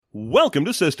Welcome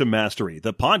to System Mastery,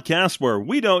 the podcast where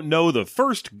we don't know the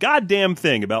first goddamn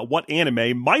thing about what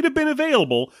anime might have been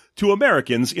available to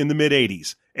Americans in the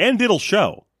mid-'80s. And it'll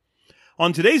show.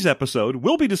 On today's episode,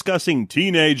 we'll be discussing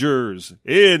Teenagers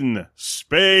in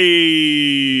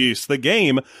Space, the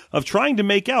game of trying to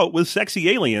make out with sexy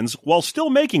aliens while still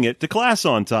making it to class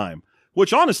on time.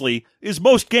 Which, honestly, is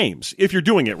most games, if you're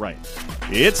doing it right.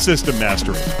 It's System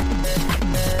Mastery.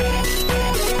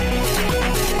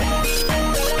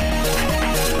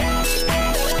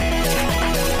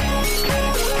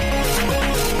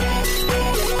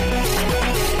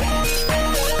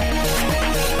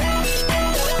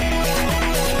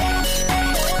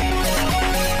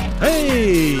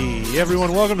 Hey,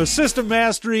 everyone, welcome to System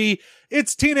Mastery.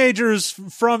 It's Teenagers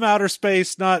from Outer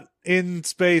Space, not in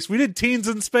space. We did Teens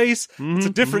in Space. It's a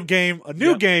different game, a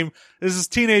new game. This is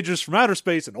Teenagers from Outer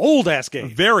Space, an old-ass game. A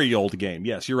very old game.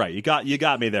 Yes, you're right. You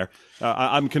got me there.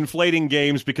 I'm conflating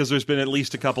games because there's been at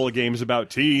least a couple of games about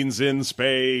teens in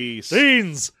space.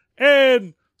 Teens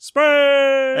in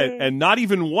Space! And not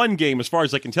even one game, as far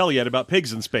as I can tell yet, about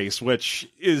pigs in space, which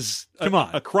is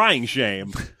a crying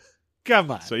shame.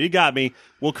 Come on. So you got me.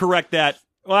 We'll correct that.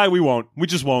 Well, we won't. We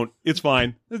just won't. It's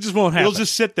fine. It just won't happen. It'll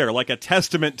just sit there like a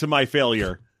testament to my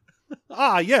failure.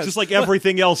 Yes. Just like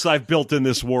everything else I've built in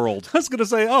this world. I was going to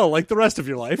say, like the rest of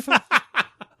your life.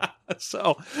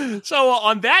 So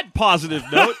on that positive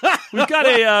note, we've got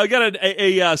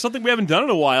a something we haven't done in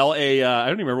a while. I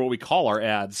don't even remember what we call our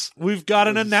ads. We've got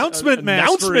an announcement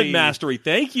mastery. Announcement mastery.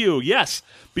 Thank you. Yes,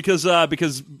 because of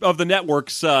the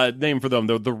network's name for them,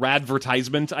 the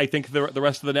radvertisement. I think the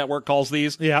rest of the network calls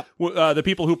these. Yeah. The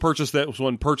people who purchased this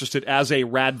one purchased it as a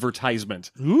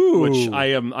radvertisement. Ooh. Which I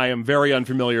am very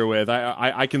unfamiliar with.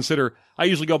 I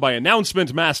usually go by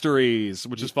announcement masteries,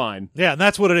 which is fine. Yeah, and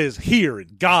that's what it is here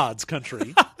in God's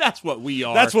country. That's what we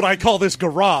are. That's what I call this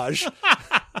garage.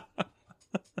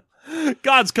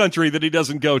 God's country that he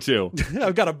doesn't go to.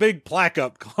 I've got a big plaque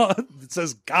up that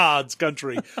says God's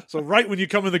country. So right when you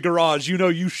come in the garage, you know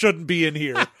you shouldn't be in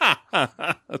here.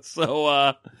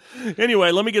 So,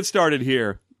 anyway, let me get started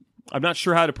here. I'm not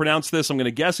sure how to pronounce this. I'm going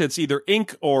to guess it's either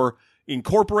Inc. or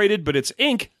Incorporated, but it's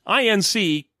Inc.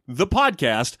 INC. The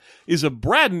Podcast is a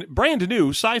brand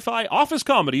new sci-fi office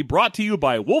comedy brought to you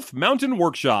by Wolf Mountain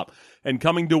Workshop and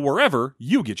coming to wherever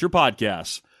you get your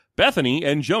podcasts. Bethany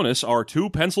and Jonas are two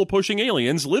pencil-pushing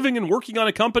aliens living and working on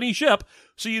a company ship,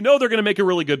 so you know they're going to make a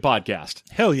really good podcast.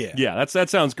 Hell yeah. Yeah, that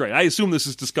sounds great. I assume this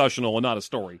is discussional and not a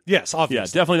story. Yes,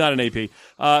 obviously. Yeah, definitely not an AP.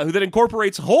 That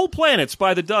incorporates whole planets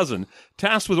by the dozen,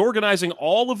 tasked with organizing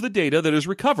all of the data that is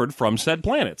recovered from said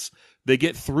planets. They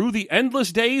get through the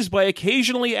endless days by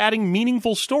occasionally adding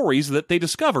meaningful stories that they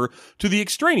discover to the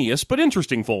extraneous but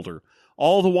interesting folder,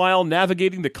 all the while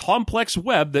navigating the complex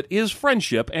web that is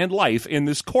friendship and life in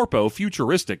this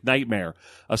corpo-futuristic nightmare,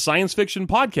 a science fiction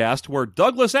podcast where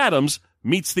Douglas Adams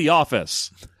meets The Office.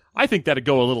 I think that'd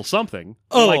go a little something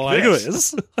like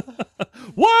this.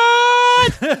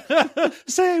 What?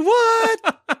 Say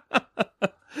what?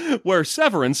 Where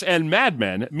Severance and Mad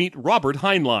Men meet Robert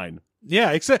Heinlein.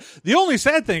 Yeah, except the only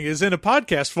sad thing is in a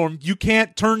podcast form, you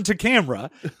can't turn to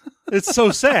camera. It's so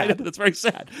sad. That's very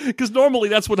sad. Because normally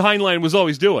that's what Heinlein was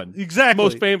always doing. Exactly.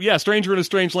 Stranger in a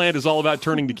Strange Land is all about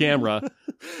turning to camera.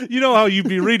 You know how you'd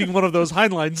be reading one of those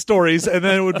Heinlein stories and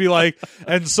then it would be like,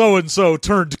 and so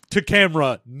turned to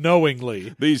camera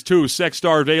knowingly. These two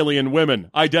sex-starved alien women.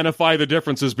 Identify the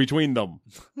differences between them.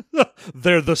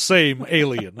 They're the same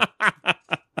alien.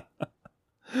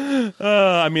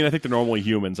 I think they're normally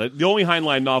humans. The only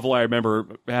Heinlein novel I remember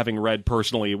having read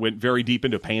personally went very deep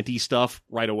into panty stuff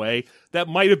right away. That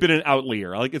might have been an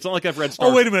outlier. It's not like I've read Star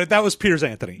Oh, wait a minute. That was Piers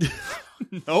Anthony.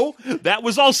 No, that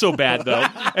was also bad, though.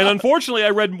 And unfortunately, I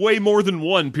read way more than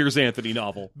one Piers Anthony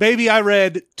novel. Baby, I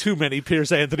read too many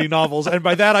Piers Anthony novels, and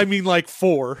by that I mean like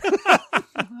 4.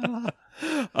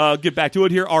 Get back to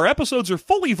it here. Our episodes are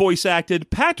fully voice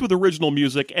acted, packed with original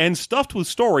music, and stuffed with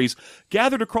stories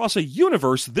gathered across a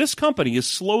universe this company is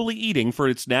slowly eating for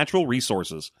its natural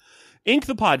resources. Inc.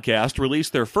 the Podcast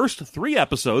released their first 3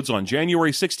 episodes on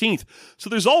January 16th,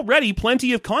 so there's already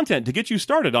plenty of content to get you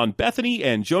started on Bethany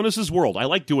and Jonas's world. I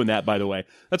like doing that, by the way.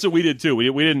 That's what we did, too. We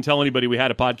didn't tell anybody we had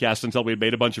a podcast until we had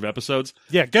made a bunch of episodes.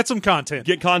 Yeah, get some content.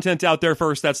 Get content out there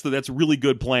first. That's a really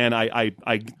good plan. I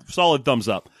solid thumbs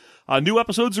up. New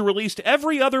episodes are released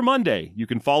every other Monday. You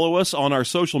can follow us on our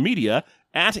social media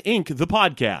at Inc. the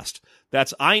Podcast.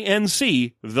 That's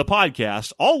INC the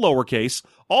Podcast, all lowercase,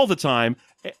 all the time,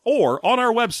 or on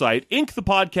our website,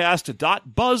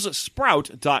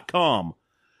 inkthepodcast.buzzsprout.com.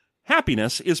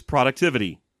 Happiness is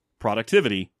productivity.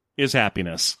 Productivity is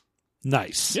happiness.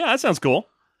 Nice. Yeah, that sounds cool.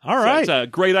 All right. So it's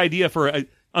a great idea for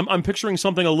I'm picturing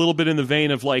something a little bit in the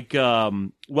vein of like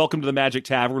Welcome to the Magic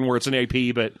Tavern, where it's an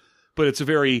AP, but it's a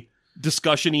very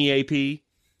discussion-y AP.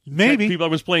 Maybe.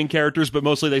 People are playing characters, but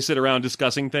mostly they sit around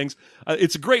discussing things.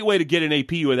 It's a great way to get an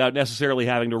AP without necessarily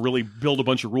having to really build a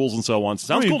bunch of rules and so on.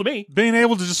 Sounds cool to me. Being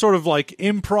able to just sort of like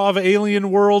improv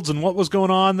alien worlds and what was going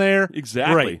on there.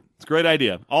 Exactly. Great. It's a great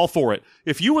idea. All for it.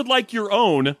 If you would like your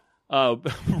own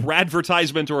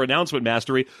radvertisement or announcement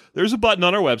mastery, there's a button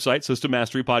on our website,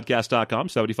 systemmasterypodcast.com.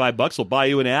 $75 will buy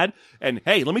you an ad. And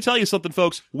hey, let me tell you something,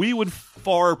 folks. We would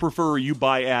far prefer you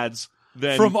buy ads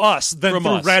from us than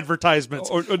through advertisements.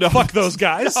 No, fuck those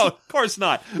guys. No, of course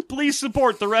not. Please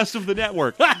support the rest of the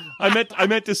network. I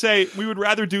meant to say we would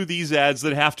rather do these ads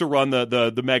than have to run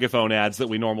the megaphone ads that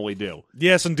we normally do.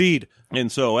 Yes, indeed.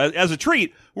 And so, as a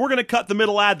treat, we're going to cut the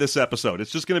middle ad this episode.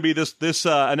 It's just going to be this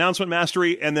announcement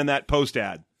mastery and then that post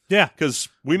ad. Yeah. Because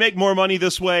we make more money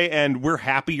this way, and we're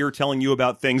happier telling you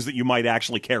about things that you might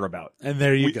actually care about. And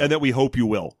there you go. And that we hope you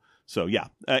will. So, yeah.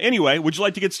 Anyway, would you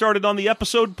like to get started on the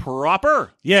episode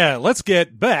proper? Yeah, let's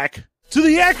get back to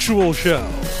the actual show.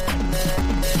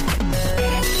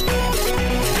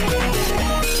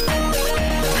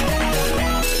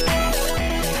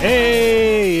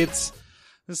 Hey, it's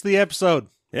the episode.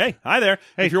 Hey, hi there.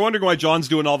 Hey. If you're wondering why John's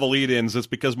doing all the lead-ins, it's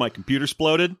because my computer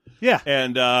exploded. Yeah.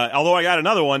 And although I got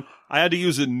another one, I had to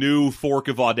use a new fork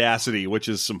of Audacity, which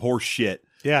is some horse shit.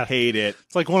 Yeah. Hate it.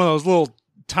 It's like one of those little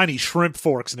tiny shrimp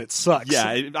forks, and it sucks. Yeah,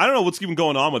 I don't know what's even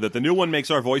going on with it. The new one makes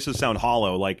our voices sound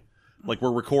hollow, like we're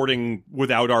recording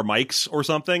without our mics or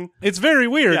something. It's very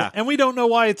weird, Yeah. and we don't know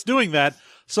why it's doing that.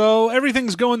 So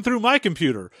everything's going through my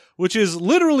computer, which is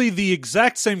literally the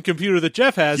exact same computer that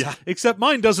Jeff has, Yeah. except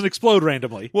mine doesn't explode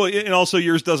randomly. Well, and also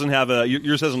yours doesn't have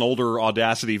yours has an older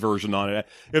Audacity version on it.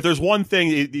 If there's one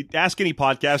thing, ask any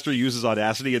podcaster who uses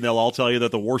Audacity, and they'll all tell you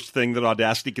that the worst thing that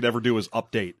Audacity could ever do is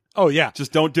update. Oh, yeah.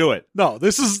 Just don't do it. No,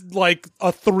 this is like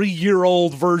a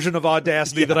 3-year-old version of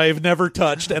Audacity that I have never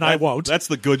touched, and I won't. That's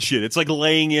the good shit. It's like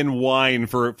laying in wine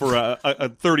for a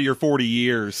 30 or 40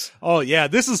 years. Oh, yeah.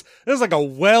 This is like a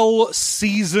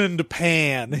well-seasoned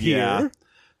pan here.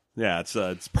 Yeah,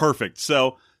 it's perfect.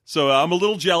 So I'm a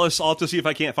little jealous. I'll have to see if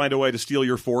I can't find a way to steal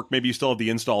your fork. Maybe you still have the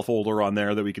install folder on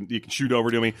there that you can shoot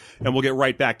over to me, and we'll get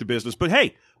right back to business. But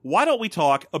hey, why don't we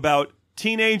talk about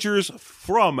Teenagers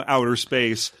from Outer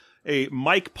Space, a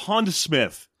Mike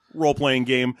Pondsmith role-playing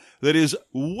game that is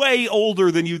way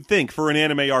older than you'd think for an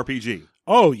anime RPG.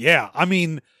 Oh, yeah. I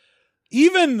mean,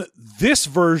 even this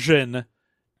version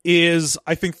is,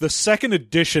 I think, the second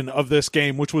edition of this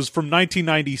game, which was from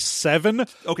 1997.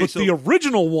 Okay, but so the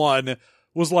original one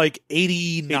was like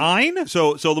 89.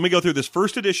 So let me go through this.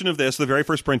 First edition of this, the very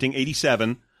first printing,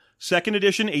 87. Second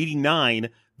edition, 89.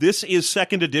 This is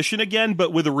second edition again,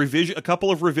 but with a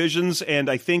couple of revisions, and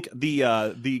I think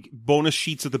the bonus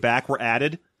sheets at the back were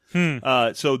added.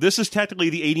 So this is technically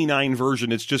the 89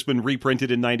 version. It's just been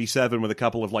reprinted in 97 with a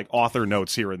couple of like author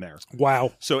notes here and there.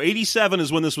 Wow. So 87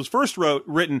 is when this was first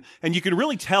written, and you can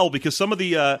really tell because some of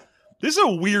the this is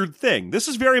a weird thing. This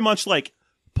is very much like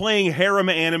playing harem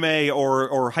anime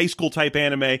or high school type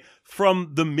anime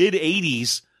from the mid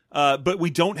 80s, but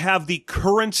we don't have the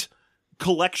current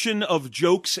collection of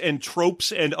jokes and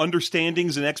tropes and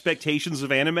understandings and expectations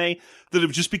of anime that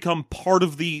have just become part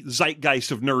of the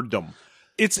zeitgeist of nerddom.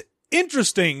 It's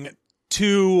interesting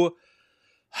to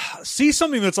see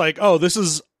something that's like, oh, this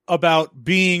is about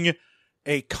being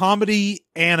a comedy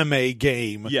anime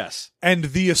game. Yes. And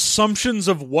the assumptions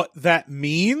of what that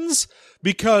means,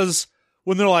 because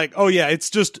when they're like, oh yeah,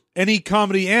 it's just any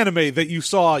comedy anime that you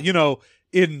saw, in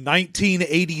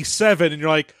 1987, and you're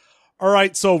like, all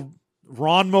right, so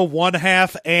Ranma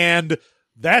 1/2 and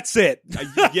that's it.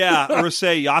 Yeah,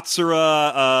 Urusei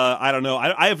Yatsura, I don't know.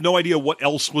 I have no idea what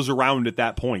else was around at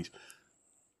that point.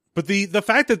 But the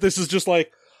fact that this is just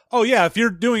like, oh yeah, if you're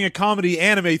doing a comedy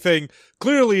anime thing,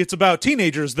 clearly it's about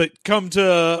teenagers that come to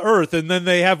Earth and then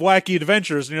they have wacky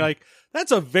adventures, and you're like,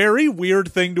 that's a very weird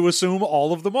thing to assume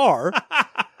all of them are.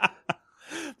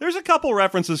 There's a couple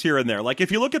references here and there. Like,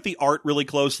 if you look at the art really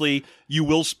closely, you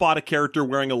will spot a character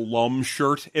wearing a Lum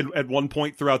shirt at one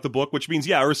point throughout the book, which means,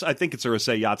 yeah, I think it's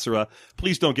Urusei Yatsura.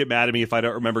 Please don't get mad at me if I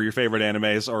don't remember your favorite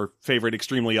animes or favorite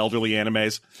extremely elderly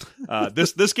animes.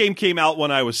 This game came out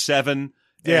when I was 7.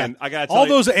 Yeah, and I gotta tell all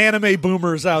you, those anime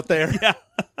boomers out there. Yeah.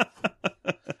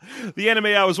 The anime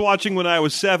I was watching when I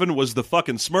was 7 was the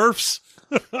fucking Smurfs.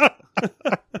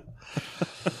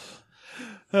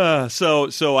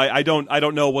 So I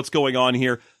don't know what's going on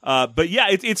here. But yeah,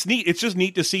 it's neat. It's just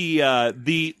neat to see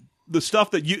the the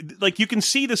stuff that you can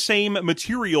see the same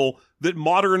material that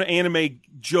modern anime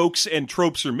jokes and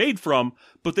tropes are made from,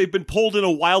 but they've been pulled in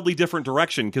a wildly different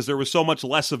direction because there was so much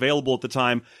less available at the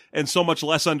time and so much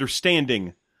less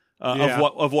understanding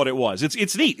of what it was.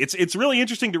 It's neat. It's really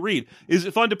interesting to read. Is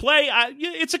it fun to play?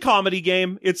 It's a comedy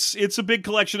game. It's a big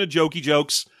collection of jokey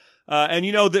jokes. And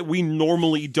you know that we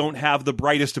normally don't have the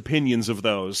brightest opinions of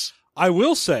those. I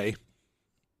will say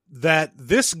that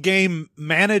this game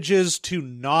manages to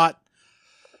not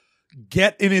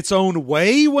get in its own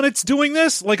way when it's doing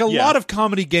this. Like a lot of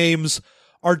comedy games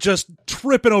are just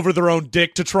tripping over their own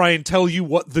dick to try and tell you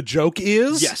what the joke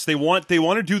is. Yes, they want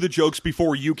to do the jokes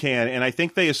before you can, and I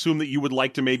think they assume that you would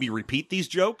like to maybe repeat these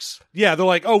jokes. Yeah, they're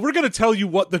like, oh, we're going to tell you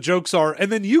what the jokes are,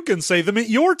 and then you can say them at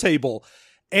your table.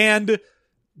 And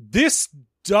this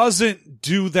doesn't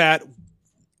do that,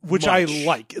 which I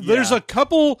like. Yeah. There's a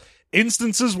couple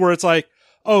instances where it's like,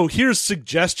 oh, here's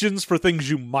suggestions for things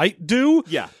you might do.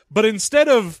 Yeah. But instead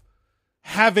of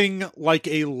having like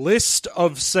a list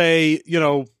of, say, you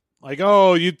know, like,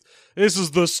 oh, this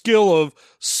is the skill of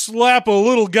slap a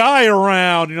little guy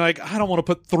around. And you're like, I don't want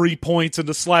to put 3 points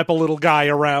into slap a little guy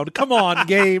around. Come on,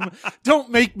 game.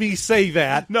 Don't make me say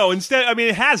that. No, instead, I mean,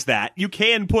 it has that. You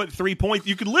can put 3 points.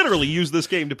 You could literally use this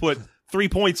game to put 3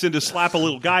 points into slap a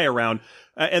little guy around.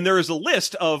 And there is a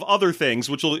list of other things,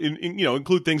 which will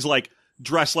include things like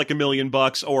dress like $1 million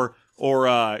or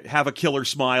have a killer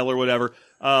smile or whatever.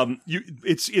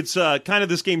 It's kind of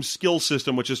this game's skill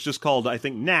system, which is just called, I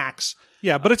think, Knacks.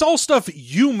 Yeah, but it's all stuff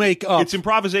you make up. It's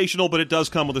improvisational, but it does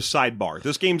come with a sidebar.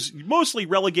 This game mostly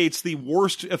relegates the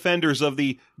worst offenders of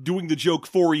the doing the joke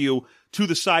for you to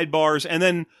the sidebars, and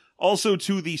then also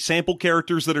to the sample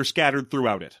characters that are scattered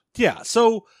throughout it. Yeah,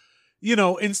 so,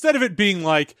 instead of it being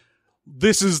like,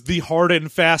 this is the hard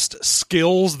and fast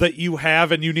skills that you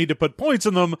have and you need to put points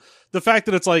in them, the fact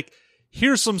that it's like,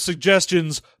 here's some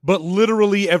suggestions, but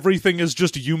literally everything is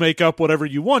just you make up whatever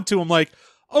you want to. I'm like,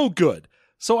 oh, good.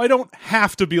 So I don't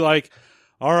have to be like,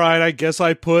 all right, I guess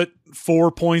I put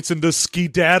 4 points into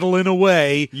skedaddling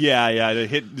away. Yeah,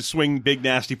 to swing big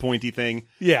nasty pointy thing.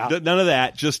 Yeah. None of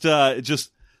that. Just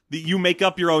you make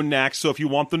up your own knacks, so if you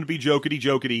want them to be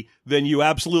jokety, then you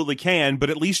absolutely can,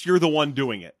 but at least you're the one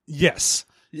doing it. Yes.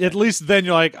 At least then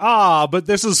you're like, but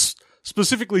this is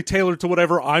specifically tailored to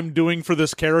whatever I'm doing for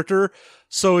this character,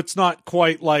 so it's not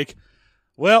quite like,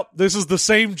 well, this is the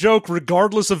same joke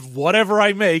regardless of whatever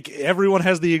I make. Everyone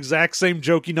has the exact same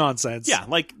jokey nonsense. Yeah,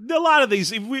 like a lot of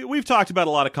these, we've talked about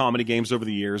a lot of comedy games over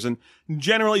the years, and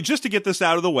generally, just to get this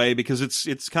out of the way, because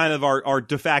it's kind of our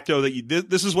de facto that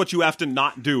this is what you have to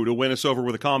not do to win us over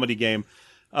with a comedy game.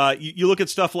 You look at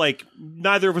stuff like,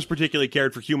 neither of us particularly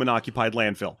cared for Human Occupied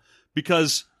Landfill,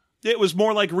 because it was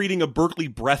more like reading a Berkeley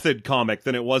Breathed comic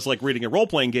than it was like reading a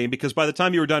role-playing game, because by the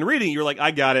time you were done reading, you're like,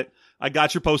 I got it. I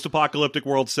got your post-apocalyptic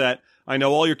world set. I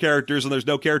know all your characters, and there's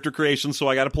no character creation, so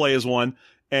I got to play as one.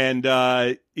 And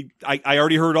I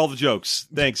already heard all the jokes.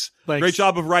 Thanks. Great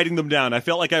job of writing them down. I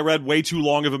felt like I read way too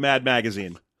long of a Mad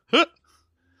magazine.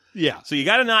 Yeah. So you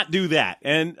got to not do that.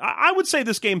 And I would say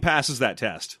this game passes that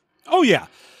test. Oh, yeah.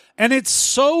 And it's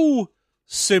so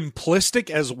simplistic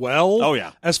as well. Oh,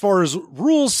 yeah. As far as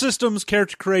rules, systems,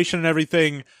 character creation, and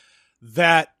everything,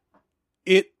 that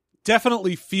it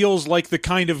definitely feels like the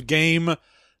kind of game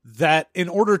that in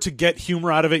order to get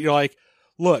humor out of it, you're like,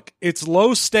 look, it's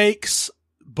low stakes,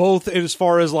 both as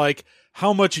far as like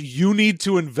how much you need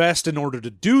to invest in order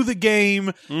to do the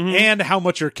game and how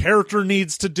much your character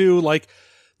needs to do. Like,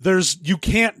 you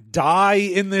can't die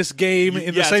in this game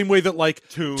in the same way that like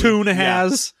Toon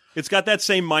has. Yeah. It's got that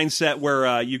same mindset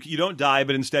where you don't die,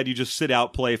 but instead you just sit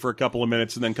out, play for a couple of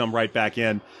minutes, and then come right back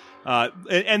in.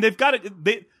 And they've got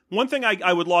it. One thing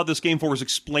I would laud this game for is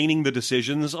explaining the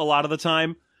decisions a lot of the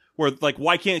time. Where, like,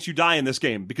 why can't you die in this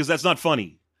game? Because that's not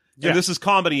funny. Yeah. And this is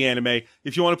comedy anime.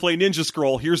 If you want to play Ninja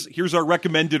Scroll, here's our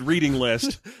recommended reading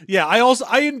list. Yeah,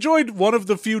 I enjoyed one of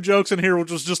the few jokes in here, which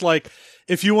was just like,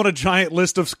 if you want a giant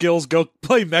list of skills, go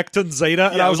play Mechton Zeta.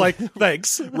 And I was like,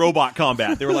 thanks. Robot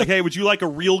combat. They were like, hey, would you like a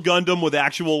real Gundam with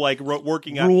actual, like,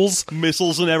 working out rules,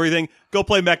 missiles and everything? Go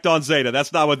play Mechton Zeta.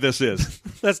 That's not what this is.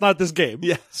 That's not this game.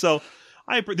 Yeah, so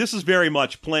this is very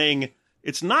much playing.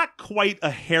 It's not quite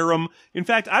a harem. In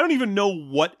fact, I don't even know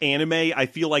what anime I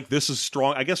feel like this is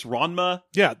strong. I guess Ranma?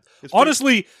 Yeah.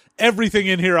 Honestly, everything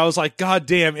in here, I was like, God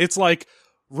damn, it's like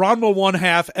Ranma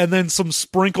 1/2 and then some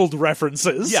sprinkled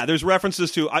references. Yeah, there's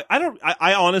references to...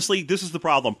 I honestly, this is the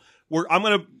problem. I'm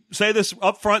going to say this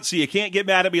up front so you can't get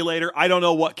mad at me later. I don't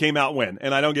know what came out when,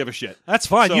 and I don't give a shit. That's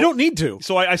fine. So, you don't need to.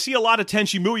 So I see a lot of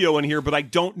Tenchi Muyo in here, but I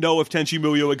don't know if Tenchi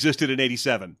Muyo existed in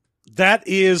 87. That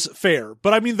is fair.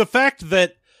 But I mean, the fact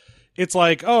that it's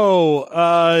like,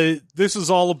 this is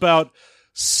all about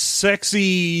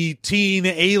sexy teen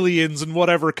aliens and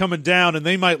whatever coming down, and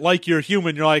they might like your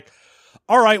human. You're like,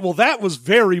 all right, well, that was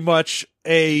very much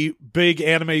a big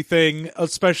anime thing,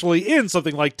 especially in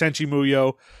something like Tenchi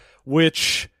Muyo,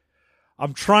 which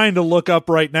I'm trying to look up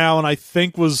right now, and I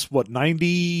think was,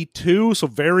 92? So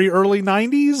very early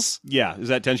 90s? Yeah, is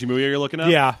that Tenchi Muyo you're looking at?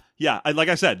 Yeah. Yeah, like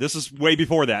I said, this is way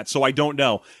before that, so I don't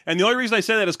know. And the only reason I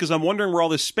say that is because I'm wondering where all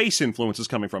this space influence is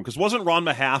coming from. Because wasn't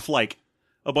Ranma half like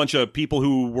a bunch of people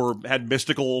who had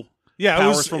mystical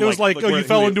powers it was like you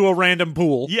fell into a random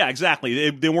pool. Yeah,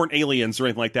 exactly. They weren't aliens or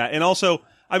anything like that. And also,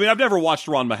 I mean, I've never watched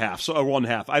Ranma one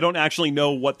half. I don't actually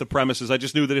know what the premise is. I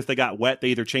just knew that if they got wet, they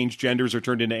either changed genders or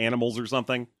turned into animals or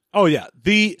something. Oh yeah,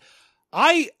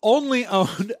 I owned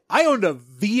a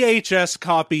VHS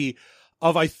copy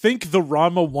of, I think, the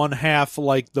Ranma 1/2,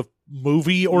 like the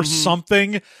movie or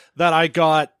something, that I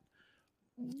got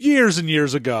years and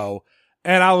years ago.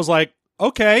 And I was like,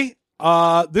 okay,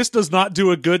 this does not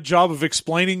do a good job of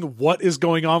explaining what is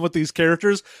going on with these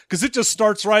characters, because it just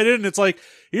starts right in and it's like,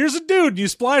 here's a dude and you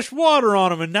splash water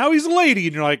on him and now he's a lady.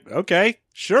 And you're like, okay,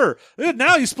 sure. And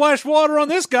now you splash water on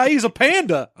this guy, he's a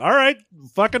panda. All right,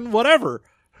 fucking whatever.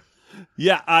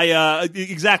 Yeah,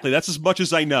 exactly. That's as much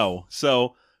as I know.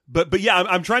 So... But yeah,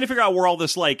 I'm trying to figure out where all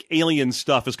this like alien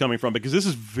stuff is coming from, because this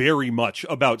is very much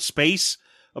about space,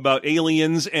 about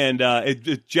aliens, and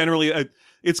it generally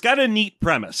it's got a neat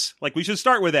premise. Like, we should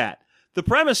start with that. The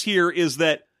premise here is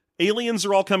that aliens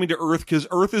are all coming to Earth because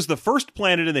Earth is the first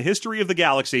planet in the history of the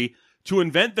galaxy to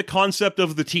invent the concept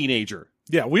of the teenager.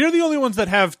 Yeah, we are the only ones that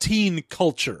have teen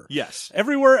culture. Yes.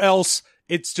 Everywhere else,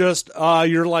 it's just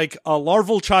you're like a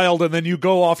larval child and then you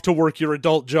go off to work your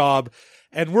adult job.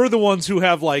 And we're the ones who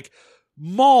have, like,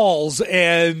 malls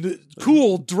and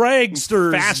cool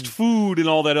dragsters. Fast food and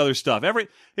all that other stuff.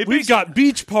 We've got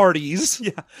beach parties.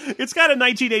 Yeah. It's got a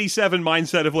 1987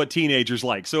 mindset of what teenagers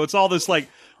like. So it's all this, like,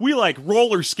 we like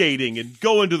roller skating and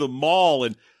going to the mall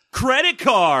and credit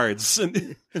cards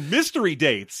and mystery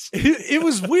dates. It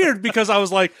was weird because I was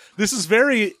like, this is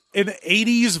very an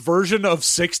 80s version of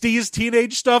 60s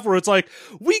teenage stuff where it's like,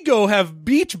 we go have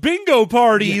beach bingo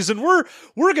parties and we're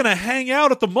going to hang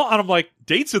out at the mall. And I'm like,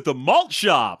 dates at the malt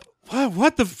shop.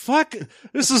 What the fuck?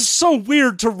 This is so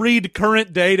weird to read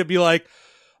current day, to be like,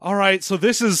 all right, so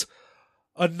this is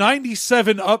a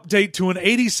 97 update to an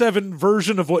 87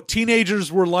 version of what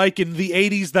teenagers were like in the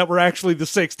 80s that were actually the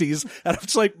 60s. And I'm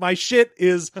just like, my shit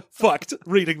is fucked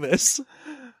reading this.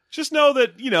 Just know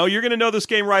that, you're going to know this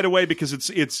game right away, because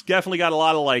it's definitely got a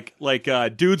lot of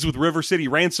like dudes with River City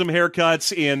Ransom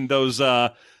haircuts in those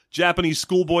Japanese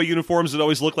schoolboy uniforms that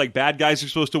always look like bad guys are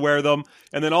supposed to wear them.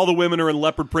 And then all the women are in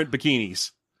leopard print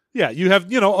bikinis. Yeah, you have,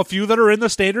 a few that are in the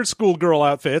standard schoolgirl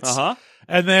outfits. Uh-huh.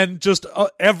 And then just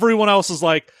everyone else is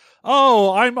like,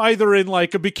 oh, I'm either in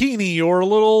like a bikini or a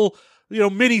little,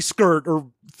 mini skirt or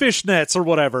fishnets or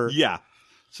whatever. Yeah.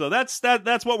 So that's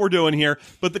what we're doing here.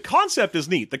 But the concept is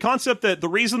neat. The concept that the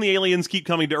reason the aliens keep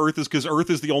coming to Earth is because Earth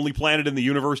is the only planet in the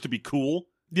universe to be cool.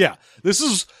 Yeah. This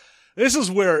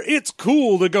is where it's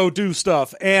cool to go do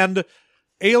stuff. And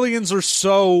aliens are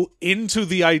so into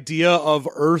the idea of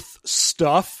Earth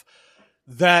stuff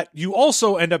that you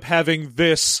also end up having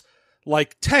this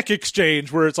like tech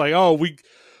exchange where it's like,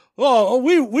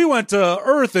 we went to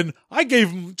Earth and I gave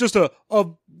them just a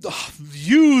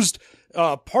used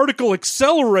particle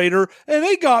accelerator and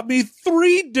they got me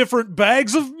 3 different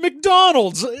bags of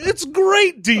McDonald's. It's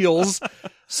great deals.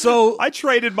 So I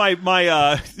traded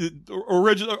my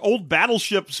original old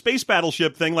space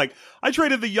battleship thing. Like, I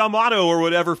traded the Yamato or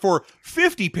whatever for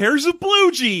 50 pairs of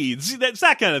blue jeans. That's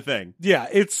that kind of thing. Yeah,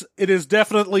 it is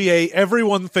definitely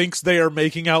everyone thinks they are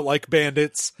making out like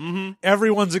bandits. Mm-hmm.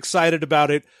 Everyone's excited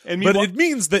about it. But it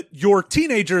means that your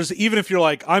teenagers, even if you're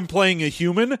like, I'm playing a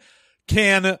human,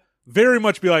 can very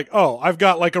much be like, oh, I've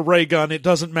got like a ray gun. It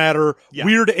doesn't matter. Yeah.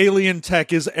 Weird alien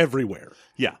tech is everywhere.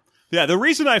 Yeah. Yeah, the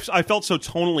reason I felt so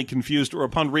tonally confused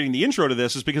upon reading the intro to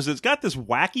this is because it's got this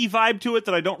wacky vibe to it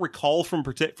that I don't recall from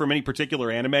any particular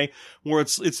anime, where it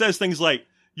says things like,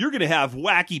 you're going to have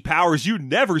wacky powers you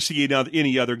never see in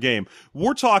any other game.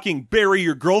 We're talking bury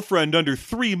your girlfriend under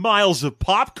 3 miles of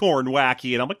popcorn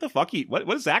wacky. And I'm like, the fuck?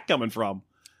 What is that coming from?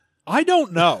 I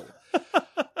don't know.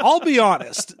 I'll be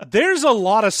honest. There's a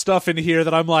lot of stuff in here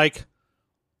that I'm like,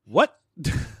 what?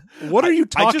 What are you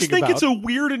talking about? I just think it's a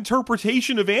weird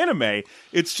interpretation of anime.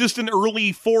 It's just an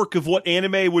early fork of what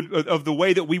anime of the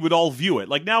way that we would all view it.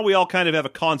 Like, now we all kind of have a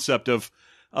concept of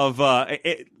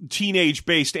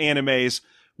teenage-based animes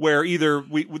where either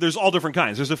there's all different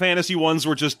kinds. There's the fantasy ones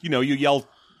where just, you yell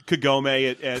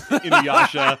Kagome at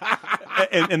Inuyasha.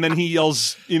 and then he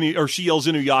yells, or she yells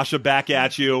Inuyasha back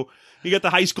at you. You get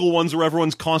the high school ones where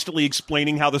everyone's constently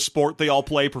explaining how the sport they all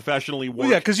play professionally works. Well,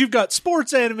 yeah, because you've got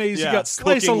sports animes, you Yeah, got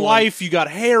slice of cooking life, you got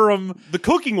harem. The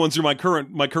cooking ones are my current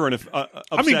obsession.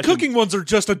 I mean, cooking ones are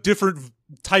just a different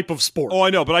type of sport. Oh, I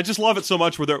know, but I just love it so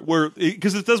much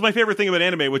because it does my favorite thing about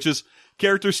anime, which is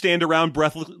characters stand around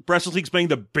breathlessly explaining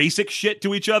the basic shit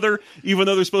to each other, even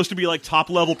though they're supposed to be like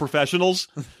top-level professionals.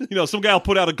 Some guy will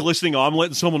put out a glistening omelet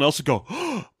and someone else will go,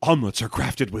 oh, omelets are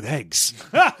crafted with eggs.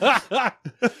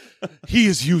 He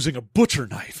is using a butcher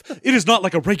knife. It is not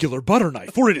like a regular butter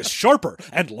knife, for it is sharper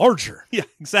and larger. Yeah,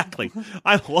 exactly.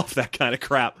 I love that kind of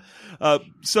crap.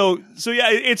 So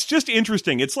yeah, it's just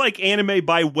interesting. It's like anime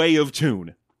by way of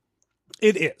tune.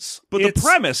 It is. But the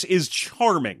premise is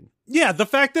charming. Yeah, the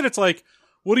fact that it's like,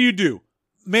 what do?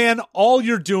 Man, all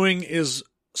you're doing is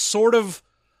sort of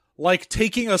like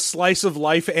taking a slice of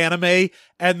life anime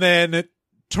and then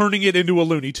turning it into a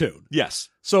Looney Tune. Yes.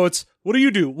 So it's, what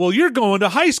do? Well, you're going to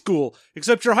high school,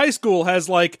 except your high school has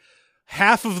like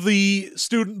half of the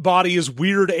student body is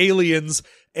weird aliens,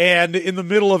 and in the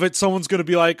middle of it, someone's going to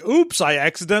be like, oops, I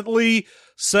accidentally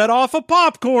set off a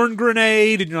popcorn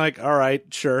grenade. And you're like, all right,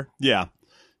 sure. Yeah.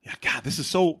 Yeah, God, this is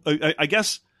so... I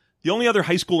guess the only other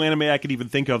high school anime I could even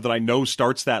think of that I know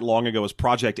starts that long ago is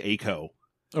Project A-ko.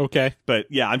 Okay. But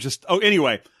yeah, I'm just... Oh,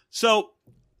 anyway. So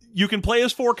you can play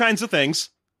as 4 kinds of things.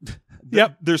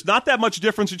 Yep. There's not that much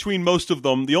difference between most of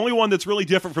them. The only one that's really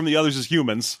different from the others is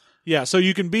humans. Yeah, so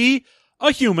you can be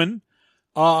a human,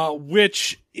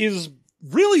 which is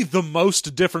really the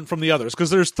most different from the others, because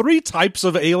there's 3 types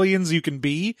of aliens you can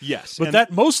be. Yes. But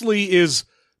that mostly is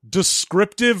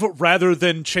descriptive rather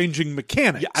than changing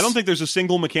mechanics. Yeah, I don't think there's a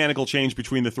single mechanical change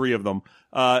between the 3 of them.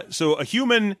 So a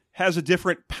human has a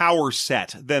different power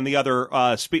set than the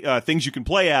other things you can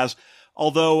play as.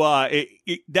 Although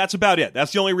that's about it.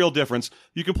 That's the only real difference.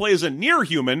 You can play as a near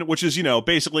human, which is,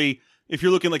 basically, if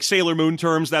you're looking like Sailor Moon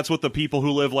terms, that's what the people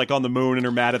who live like on the moon and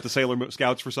are mad at the Sailor Moon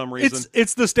Scouts for some reason.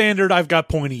 It's the standard, I've got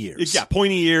pointy ears. Yeah,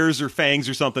 pointy ears or fangs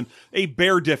or something. A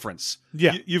bare difference.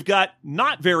 Yeah. You've got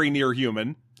not very near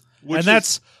human. And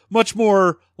that's much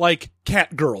more like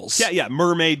cat girls. Yeah,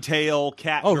 mermaid tail,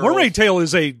 cat girls. Mermaid tail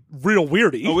is a real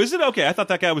weirdie. Oh, is it? Okay, I thought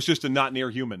that guy was just a not near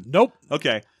human. Nope.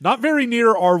 Okay. Not very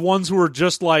near are ones who are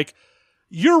just like,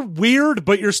 you're weird,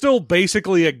 but you're still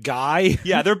basically a guy.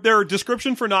 Yeah, their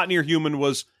description for not near human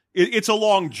was, it's a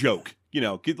long joke.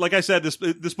 Like I said,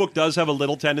 this book does have a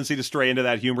little tendency to stray into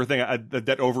that humor thing,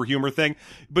 that over humor thing.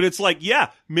 But it's like,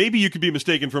 yeah, maybe you could be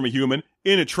mistaken from a human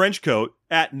in a trench coat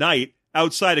at night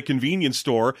outside a convenience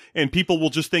store, and people will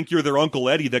just think you're their Uncle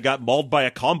Eddie that got mauled by a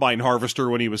combine harvester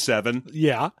when he was 7.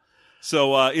 Yeah.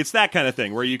 So it's that kind of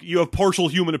thing where you have partial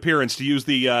human appearance, to use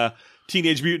the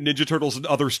Teenage Mutant Ninja Turtles and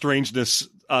Other Strangeness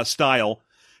style.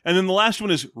 And then the last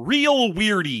one is real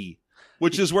weirdy,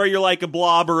 which is where you're like a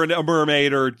blob or a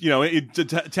mermaid or,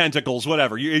 tentacles,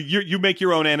 whatever. You make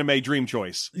your own anime dream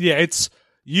choice. Yeah,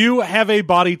 you have a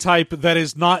body type that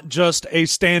is not just a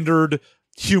standard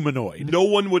humanoid. No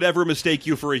one would ever mistake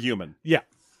you for a human. Yeah.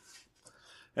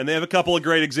 And they have a couple of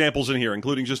great examples in here,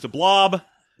 including just a blob.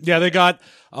 Yeah, they got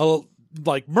a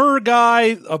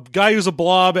guy who's a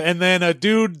blob, and then a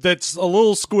dude that's a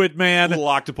little squid man. Little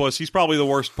octopus. He's probably the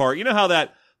worst part. You know how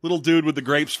that little dude with the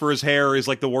grapes for his hair is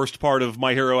like the worst part of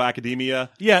My Hero Academia?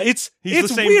 Yeah, it's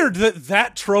weird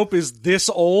that trope is this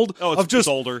old. Oh, it's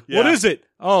older. Yeah. What is it?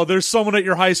 Oh, there's someone at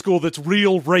your high school that's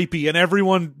real rapey, and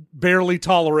everyone barely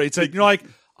tolerates it. And you're like,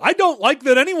 I don't like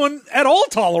that anyone at all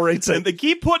tolerates it. And they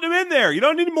keep putting them in there. You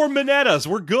don't need more Minettas.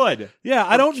 We're good. Yeah,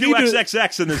 I don't need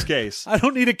QXXX in this case. I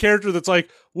don't need a character that's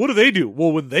like, what do?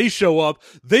 Well, when they show up,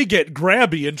 they get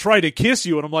grabby and try to kiss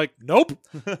you. And I'm like, nope,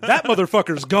 that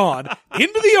motherfucker's gone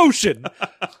into the ocean.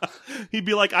 He'd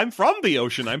be like, I'm from the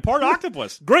ocean. I'm part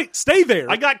octopus. Great, stay there.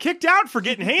 I got kicked out for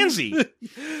getting handsy.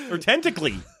 Or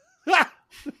tentacly.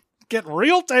 Getting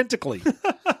real tentacly.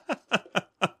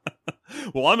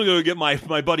 Well, I'm going to go get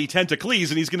my buddy Tentacles,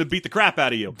 and he's going to beat the crap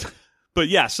out of you. But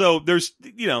yeah, so there's,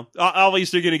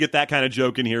 obviously you're going to get that kind of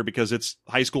joke in here because it's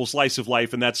high school slice of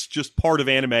life, and that's just part of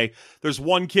anime. There's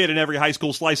one kid in every high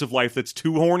school slice of life that's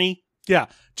too horny. Yeah,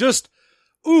 just,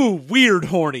 weird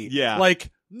horny. Yeah.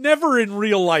 Like, never in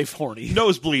real life horny.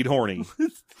 Nosebleed horny.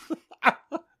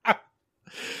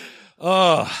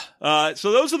 So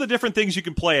those are the different things you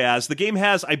can play as. The game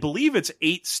has, I believe it's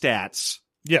 8 stats.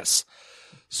 Yes.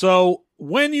 So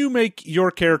when you make your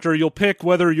character, you'll pick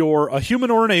whether you're a human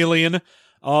or an alien.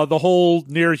 The whole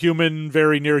near human,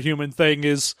 very near human thing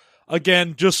is,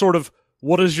 again, just sort of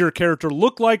what does your character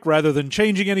look like rather than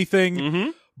changing anything. Mm-hmm.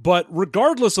 But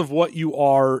regardless of what you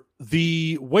are,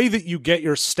 the way that you get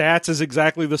your stats is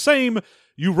exactly the same.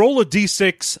 You roll a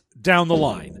d6 down the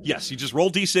line. Yes, you just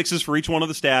roll d6s for each one of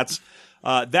the stats.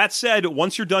 That said,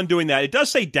 once you're done doing that, it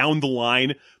does say down the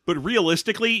line, but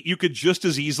realistically, you could just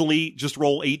as easily just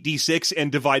roll 8d6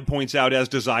 and divide points out as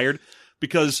desired,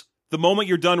 because the moment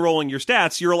you're done rolling your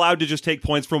stats, you're allowed to just take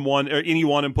points from any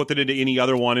one and put it into any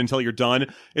other one until you're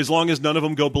done, as long as none of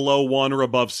them go below 1 or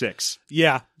above 6.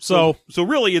 Yeah, so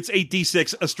really, it's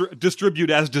 8d6 distribute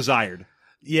as desired.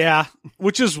 Yeah,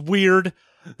 which is weird.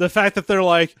 The fact that they're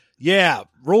like, yeah,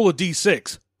 roll a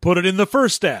d6, put it in the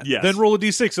first stat, yes. Then roll a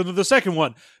d6 into the second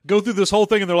one. Go through this whole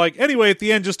thing, and they're like, anyway, at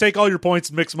the end, just take all your points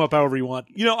and mix them up however you want.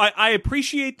 You know, I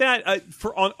appreciate that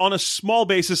on a small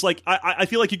basis. Like, I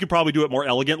feel like you could probably do it more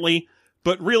elegantly.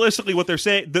 But realistically, what they're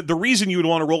saying, the reason you would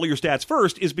want to roll your stats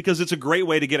first is because it's a great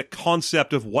way to get a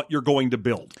concept of what you're going to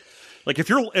build. Like, if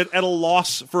you're at a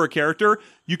loss for a character,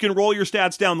 you can roll your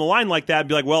stats down the line like that and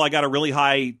be like, well, I got a really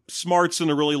high smarts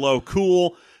and a really low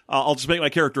cool. I'll just make my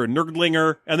character a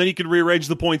nerdlinger, and then you can rearrange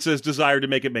the points as desired to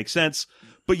make it make sense.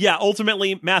 But yeah,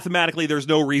 ultimately, mathematically, there's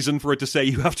no reason for it to say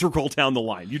you have to roll down the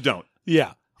line. You don't.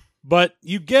 Yeah. But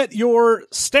you get your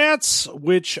stats,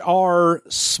 which are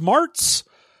smarts,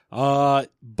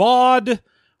 bod,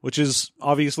 which is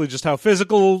obviously just how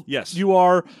physical you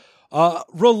are,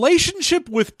 relationship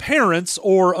with parents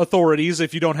or authorities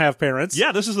if you don't have parents.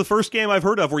 Yeah, this is the first game I've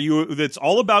heard of where that's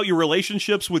all about your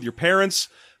relationships with your parents.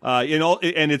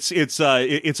 And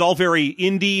it's all very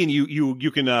indie, and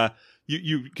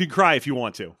you can cry if you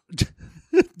want to.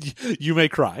 You may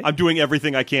cry. I'm doing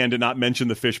everything I can to not mention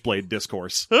the Fishblade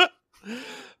discourse.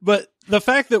 But the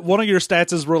fact that one of your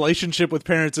stats is relationship with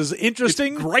parents is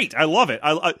interesting. It's great. I love it.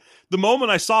 The moment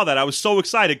I saw that, I was so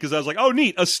excited because I was like, oh,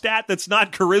 neat. A stat that's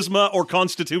not charisma or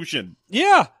constitution.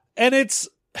 Yeah. And it's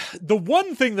the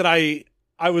one thing that I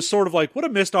was sort of like, what a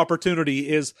missed opportunity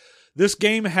is this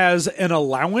game has an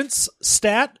allowance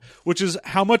stat, which is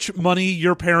how much money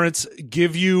your parents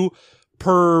give you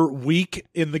per week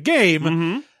in the game.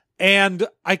 Mm-hmm. And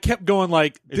I kept going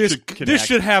like, this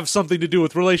should have something to do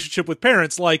with relationship with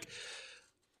parents. Like,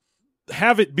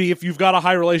 have it be if you've got a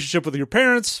high relationship with your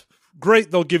parents,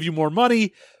 great, they'll give you more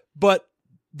money. But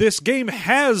this game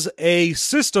has a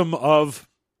system of,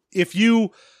 if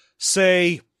you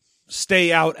say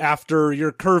stay out after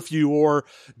your curfew or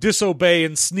disobey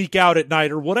and sneak out at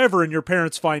night or whatever, and your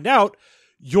parents find out,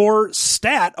 your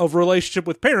stat of relationship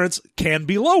with parents can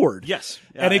be lowered. Yes.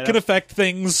 And it can affect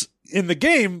things in the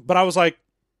game, but I was like,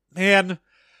 man,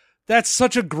 that's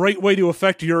such a great way to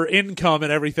affect your income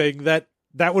and everything that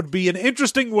would be an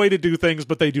interesting way to do things,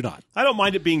 but they do not. I don't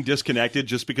mind it being disconnected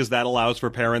just because that allows for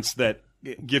parents that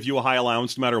give you a high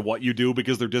allowance no matter what you do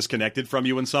because they're disconnected from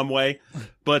you in some way.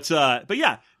 But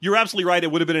yeah, you're absolutely right.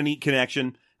 It would have been a neat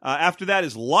connection. After that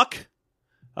is luck.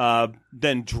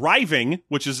 Then driving,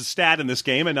 which is a stat in this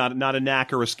game and not a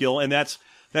knack or a skill. And that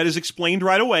is explained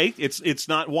right away. It's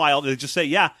not wild. They just say,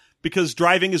 yeah, because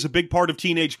driving is a big part of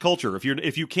teenage culture.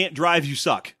 If you can't drive, you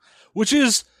suck. Which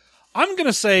is, I'm going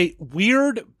to say,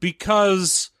 weird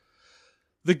because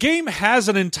the game has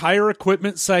an entire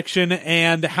equipment section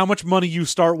and how much money you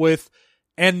start with,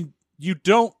 and you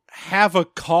don't have a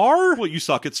car? Well, you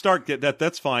suck at start.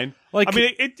 That's fine. Like, I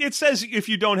mean, it says if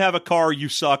you don't have a car, you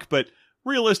suck, but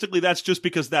realistically, that's just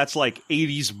because that's like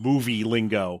 80s movie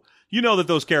lingo. You know that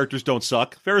those characters don't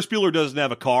suck. Ferris Bueller doesn't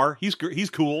have a car. He's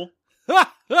cool.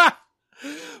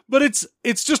 But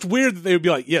it's just weird that they would be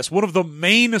like, yes, one of the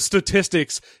main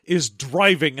statistics is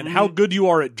driving and how good you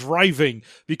are at driving,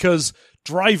 because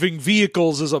driving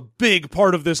vehicles is a big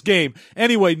part of this game.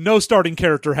 Anyway, no starting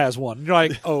character has one. And you're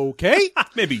like, okay.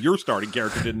 Maybe your starting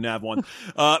character didn't have one.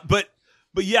 But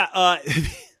yeah,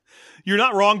 you're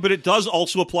not wrong, but it does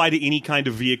also apply to any kind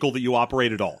of vehicle that you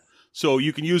operate at all. So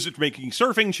you can use it for making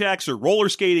surfing checks or roller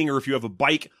skating, or if you have a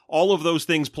bike, all of those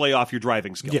things play off your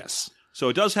driving skills. Yes. So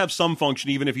it does have some function,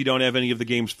 even if you don't have any of the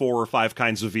game's 4 or 5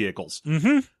 kinds of vehicles.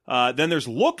 Mm-hmm. Then there's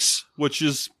looks, which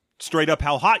is straight up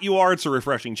how hot you are. It's a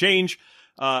refreshing change.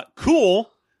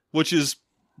 Cool, which is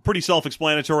pretty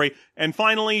self-explanatory. And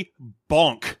finally,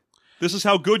 bonk. This is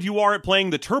how good you are at playing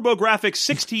the TurboGrafx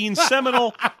 16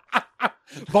 seminal.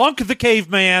 Bonk the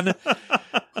Caveman.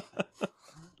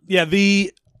 Yeah,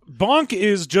 the bonk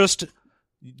is just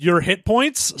your hit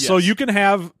points. Yes. So you can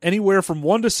have anywhere from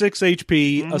 1 to 6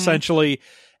 HP, essentially.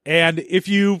 And if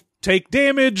you take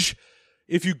damage,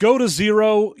 if you go to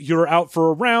 0, you're out for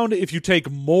a round. If you take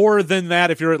more than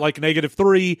that, if you're at like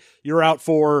 -3, you're out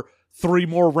for 3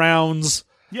 more rounds.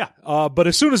 Yeah. But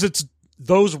as soon as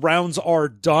those rounds are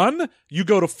done, you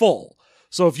go to full.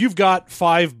 So if you've got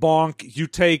 5 bonk, you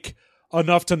take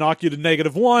enough to knock you to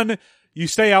 -1. You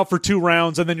stay out for 2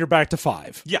 rounds, and then you're back to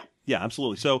 5. Yeah,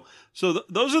 absolutely. So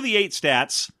those are the 8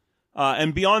 stats.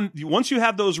 And beyond, once you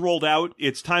have those rolled out,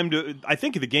 it's time to, I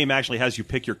think the game actually has you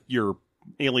pick your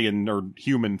alien or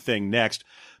human thing next.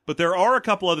 But there are a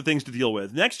couple other things to deal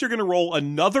with. Next, you're going to roll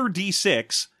another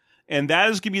D6, and that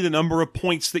is going to be the number of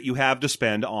points that you have to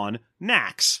spend on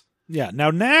knacks. Yeah.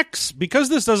 Now, knacks, because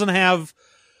this doesn't have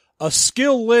a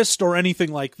skill list or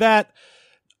anything like that,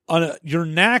 your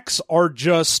knacks are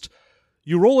just,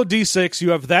 you roll a D6, you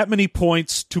have that many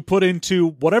points to put into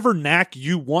whatever knack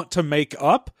you want to make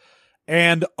up,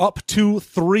 and up to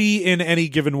 3 in any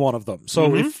given one of them.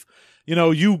 So if,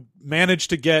 you manage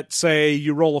to get, say,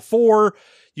 you roll a 4,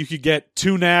 you could get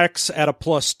 2 knacks at a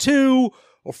 +2,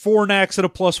 or 4 knacks at a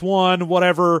 +1,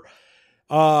 whatever.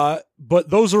 But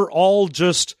those are all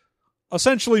just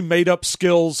essentially made up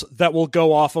skills that will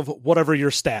go off of whatever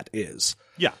your stat is.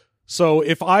 Yeah. So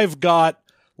if I've got,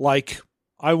 like,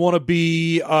 I want to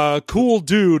be a cool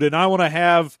dude and I want to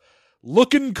have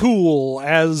looking cool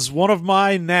as one of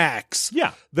my knacks,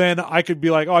 then I could be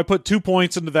like, I put 2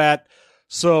 points into that.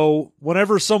 So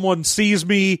whenever someone sees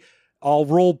me, I'll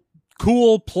roll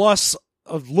cool plus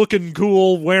looking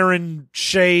cool, wearing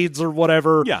shades or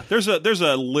whatever. Yeah, there's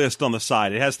a list on the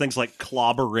side. It has things like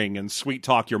clobbering and sweet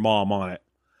talk your mom on it.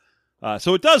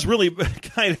 So it does really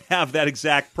kind of have that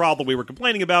exact problem we were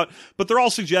complaining about, but they're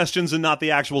all suggestions and not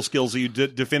the actual skills that you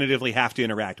definitively have to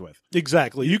interact with.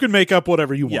 Exactly. You can make up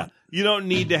whatever you want. Yeah. You don't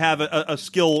need to have a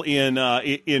skill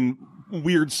in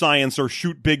weird science or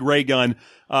shoot big ray gun,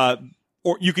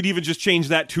 or you could even just change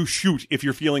that to shoot if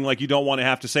you're feeling like you don't want to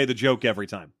have to say the joke every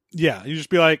time. Yeah, you just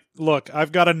be like, look,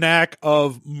 I've got a knack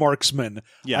of marksman.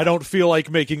 Yeah. I don't feel like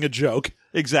making a joke.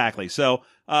 Exactly. So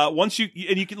once you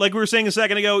can, like we were saying a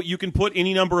second ago, you can put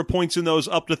any number of points in those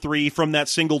up to 3 from that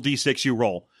single D6 you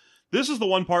roll. This is the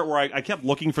one part where I kept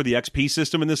looking for the XP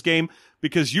system in this game,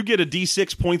 because you get a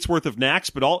D6 points worth of knacks,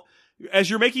 but as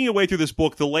you're making your way through this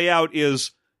book, the layout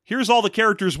is, here's all the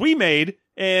characters we made,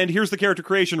 and here's the character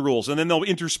creation rules, and then they'll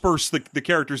intersperse the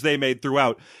characters they made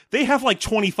throughout. They have like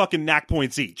 20 fucking knack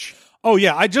points each. Oh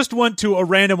yeah, I just went to a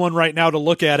random one right now to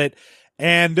look at it,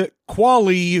 and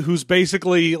Quali, who's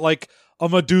basically like a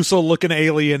Medusa-looking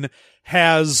alien,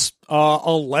 has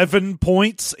 11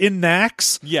 points in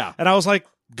knacks. Yeah. And I was like,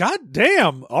 God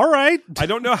damn, all right. I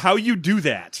don't know how you do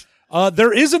that.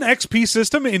 There is an XP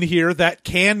system in here that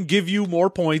can give you more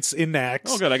points in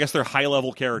knacks. Oh, good. I guess they're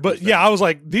high-level characters. But yeah, I was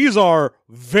like, these are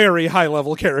very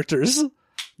high-level characters.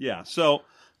 Yeah. So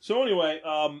anyway,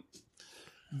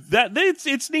 that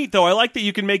it's neat though. I like that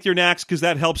you can make your knacks because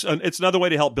that helps. It's another way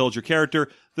to help build your character.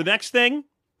 The next thing,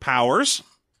 powers.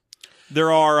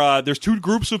 There's 2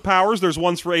 groups of powers. There's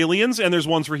ones for aliens and there's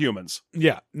ones for humans.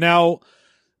 Yeah. Now,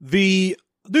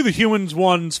 do the humans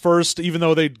ones first, even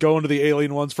though they'd go into the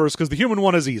alien ones first, because the human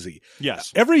one is easy.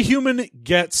 Yes. Every human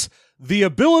gets the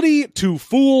ability to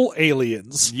fool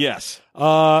aliens. Yes.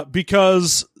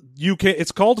 Because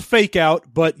it's called fake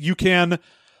out, but you can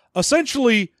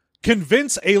essentially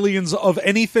convince aliens of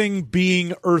anything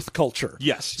being Earth culture.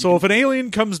 Yes. So if an alien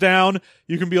comes down,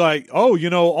 you can be like, oh,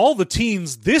 all the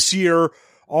teens this year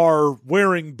are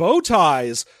wearing bow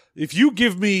ties. If you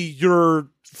give me your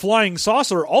flying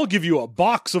saucer, I'll give you a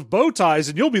box of bow ties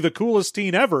and you'll be the coolest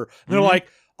teen ever. And they're like,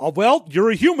 oh, well, you're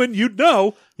a human, you'd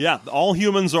know. Yeah, all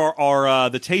humans are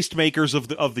the taste makers of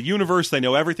the universe. They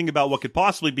know everything about what could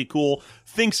possibly be cool.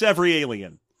 Thinks every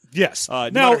alien. Yes. No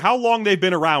matter how long they've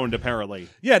been around, apparently.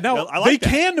 Yeah, now, I like they that.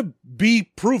 can be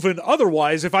proven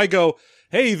otherwise. If I go,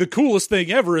 hey, the coolest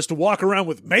thing ever is to walk around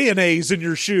with mayonnaise in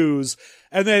your shoes,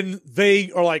 and then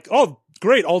they are like, oh,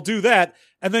 great, I'll do that,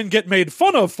 and then get made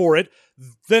fun of for it,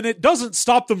 then it doesn't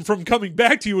stop them from coming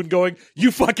back to you and going,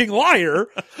 you fucking liar.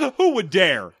 Who would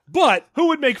dare? But who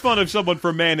would make fun of someone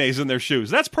for mayonnaise in their shoes?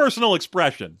 That's personal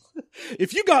expression.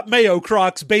 If you got mayo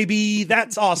Crocs, baby,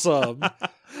 that's awesome.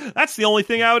 That's the only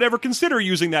thing I would ever consider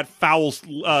using that foul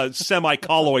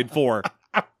semi-colloid for.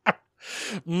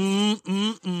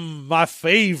 My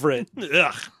favorite.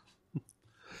 Ugh.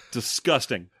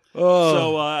 Disgusting.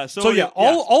 So yeah,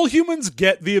 all humans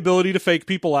get the ability to fake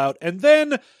people out, and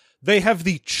then they have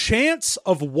the chance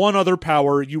of one other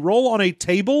power. You roll on a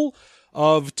table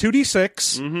of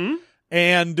 2d6,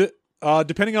 and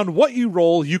depending on what you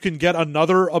roll, you can get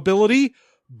another ability,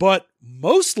 but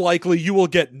most likely you will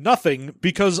get nothing,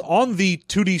 because on the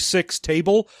 2d6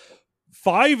 table,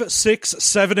 5, 6,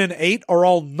 7, and 8 are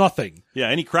all nothing. Yeah,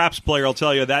 any craps player will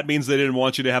tell you that means they didn't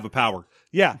want you to have a power.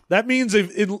 Yeah, that means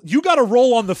you got to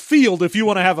roll on the field if you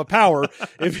want to have a power.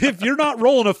 if you're not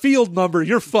rolling a field number,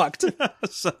 you're fucked.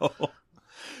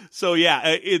 So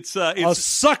yeah, it's A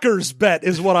sucker's bet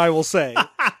is what I will say.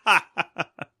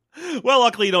 well,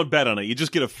 luckily you don't bet on it. You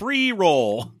just get a free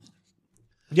roll.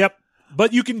 Yep.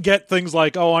 But you can get things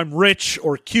like, oh, I'm rich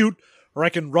or cute, or I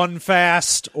can run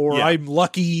fast, or Yeah. I'm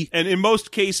lucky. And in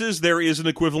most cases, there is an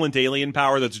equivalent alien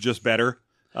power that's just better.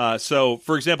 So,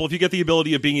 for example, if you get the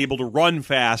ability of being able to run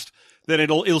fast, then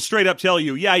it'll straight up tell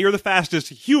you, yeah, you're the fastest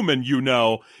human you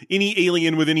know. Any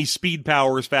alien with any speed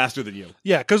power is faster than you.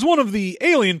 Yeah, because one of the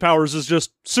alien powers is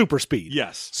just super speed.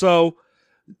 Yes. So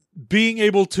being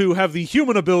able to have the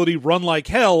human ability run like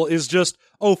hell is just,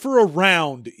 oh, for a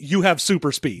round, you have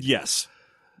super speed. Yes.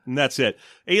 And that's it.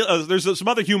 There's some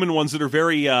other human ones that are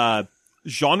very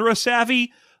genre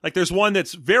savvy. Like there's one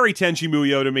that's very Tenchi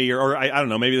Muyo to me, or I don't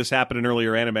know, maybe this happened in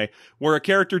earlier anime, where a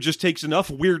character just takes enough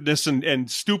weirdness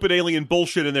and stupid alien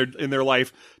bullshit in their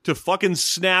life to fucking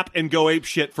snap and go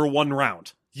apeshit for one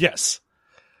round. Yes.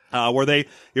 Where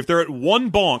if they're at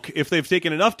one bonk, if they've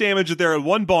taken enough damage that they're at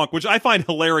one bonk, which I find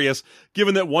hilarious,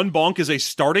 given that one bonk is a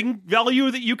starting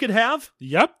value that you could have.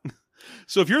 Yep.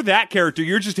 So if you're that character,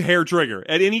 you're just a hair trigger.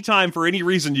 At any time, for any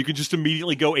reason, you can just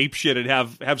immediately go apeshit and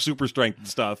have super strength and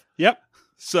stuff. Yep.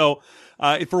 So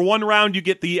for one round, you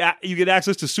get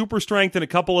access to super strength and a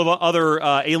couple of other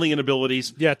alien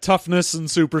abilities. Yeah, toughness and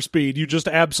super speed. You just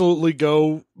absolutely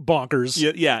go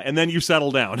bonkers. Yeah, and then you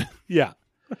settle down. Yeah.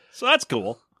 So that's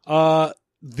cool.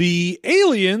 The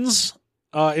aliens,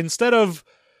 instead of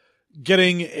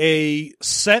getting a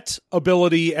set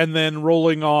ability and then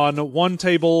rolling on one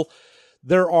table,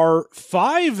 there are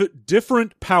 5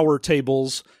 different power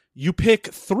tables. You pick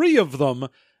 3 of them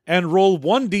and roll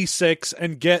 1d6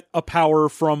 and get a power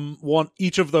from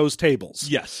each of those tables.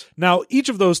 Yes. Now, each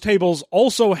of those tables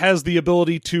also has the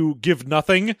ability to give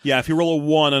nothing. Yeah, if you roll a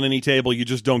 1 on any table, you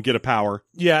just don't get a power.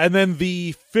 Yeah, and then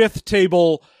the 5th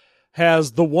table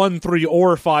has the 1, 3,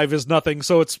 or 5 is nothing,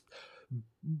 so it's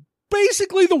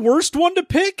basically the worst one to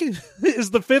pick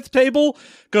is the 5th table,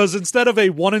 because instead of a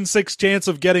 1 in 6 chance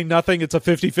of getting nothing, it's a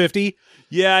 50-50.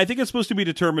 Yeah, I think it's supposed to be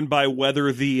determined by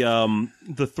whether the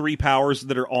 3 powers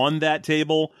that are on that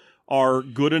table are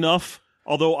good enough.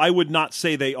 Although I would not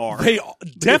say they are. They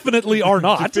definitely are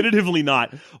not. Definitively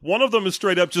not. One of them is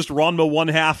straight up just Ranma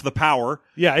 1/2 the power.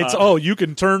 Yeah, it's, you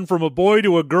can turn from a boy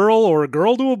to a girl or a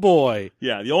girl to a boy.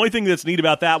 Yeah, the only thing that's neat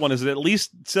about that one is it at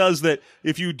least says that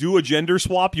if you do a gender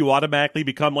swap, you automatically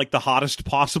become like the hottest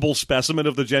possible specimen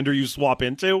of the gender you swap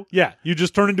into. Yeah, you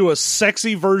just turn into a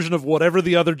sexy version of whatever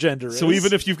the other gender is. So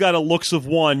even if you've got a looks of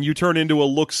 1, you turn into a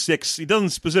look 6. It doesn't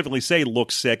specifically say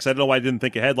look 6. I don't know why I didn't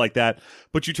think ahead like that.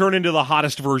 But you turn into the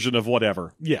hottest version of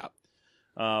whatever. Yeah.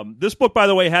 This book, by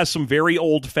the way, has some very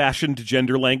old-fashioned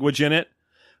gender language in it.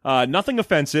 Nothing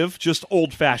offensive, just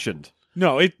old-fashioned.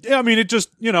 No, it just,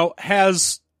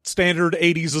 has standard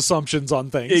 80s assumptions on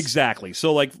things. Exactly.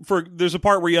 So, like, there's a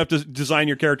part where you have to design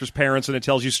your character's parents, and it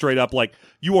tells you straight up, like,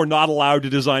 you are not allowed to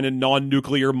design a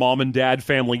non-nuclear mom and dad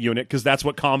family unit, because that's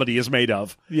what comedy is made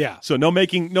of. Yeah. So no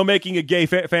making a gay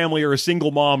family or a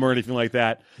single mom or anything like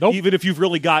that. Nope. Even if you've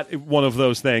really got one of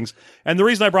those things. And the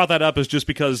reason I brought that up is just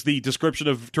because the description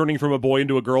of turning from a boy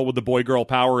into a girl with the boy-girl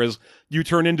power is you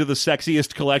turn into the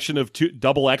sexiest collection of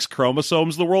XX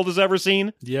chromosomes the world has ever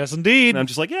seen. Yes, indeed. And I'm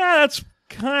just like, yeah, that's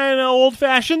kind of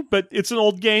old-fashioned, but it's an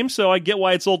old game, so I get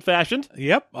why it's old-fashioned.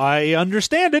 Yep, I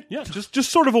understand it. Yeah,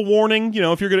 just sort of a warning.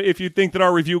 If you think that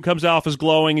our review comes off as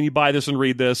glowing and you buy this and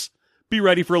read this, be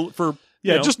ready for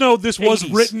just know this was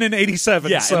 80s. written in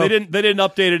 87. Yeah, so. and they didn't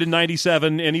update it in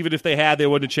 97, and even if they had, they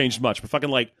wouldn't have changed much. But fucking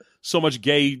like so much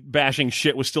gay bashing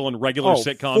shit was still in regular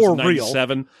sitcoms for in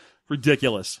 97. real.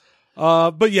 Ridiculous.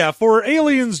 But yeah, for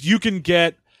aliens, you can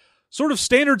get sort of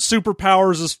standard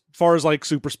superpowers as far as like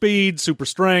super speed, super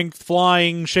strength,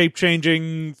 flying, shape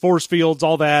changing, force fields,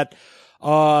 all that.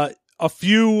 A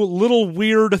few little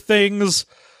weird things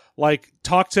like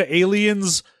talk to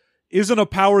aliens isn't a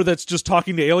power that's just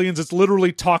talking to aliens. It's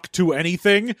literally talk to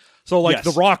anything. So like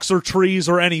the rocks or trees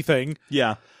or anything.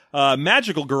 Yeah.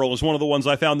 Magical Girl is one of the ones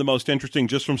I found the most interesting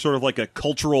just from sort of like a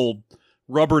cultural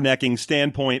rubbernecking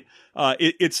standpoint.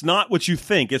 It's not what you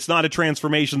think. It's not a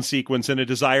transformation sequence and a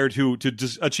desire to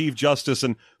achieve justice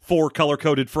and 4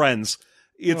 color-coded friends.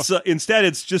 It's instead,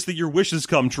 it's just that your wishes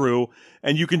come true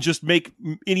and you can just make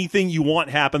anything you want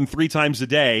happen 3 times a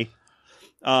day.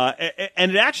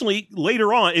 And it actually,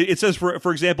 later on, it says,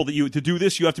 for example, that to do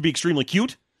this, you have to be extremely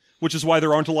cute, which is why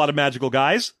there aren't a lot of magical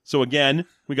guys. So again,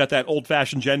 we got that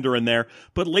old-fashioned gender in there.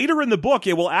 But later in the book,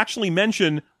 it will actually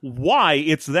mention why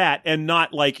it's that and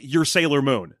not like you're Sailor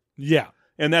Moon. Yeah.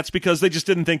 And that's because they just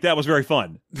didn't think that was very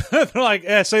fun. They're like,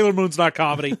 Sailor Moon's not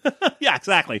comedy. Yeah,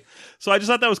 exactly. So I just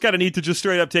thought that was kind of neat to just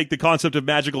straight up take the concept of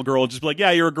magical girl and just be like, yeah,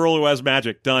 you're a girl who has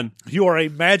magic. Done. You are a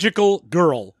magical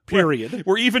girl, period.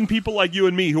 Where even people like you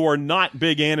and me who are not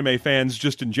big anime fans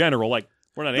just in general, like,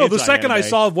 we're not No, the second I anti-anime.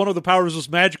 saw one of the powers was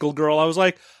magical girl, I was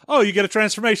like, oh, you get a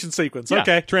transformation sequence. Yeah,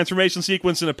 Okay. transformation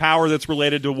sequence and a power that's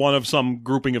related to one of some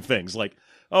grouping of things. Like,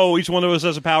 oh, each one of us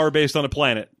has a power based on a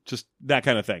planet. Just that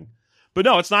kind of thing. But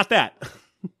no, it's not that.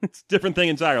 It's a different thing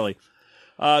entirely.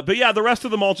 But yeah, the rest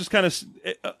of them all just kind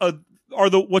of are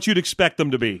what you'd expect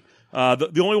them to be.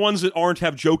 The only ones that aren't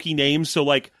have jokey names. So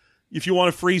like, if you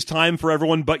want to freeze time for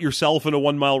everyone but yourself in a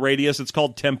 1 mile radius, it's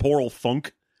called temporal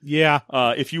funk. Yeah.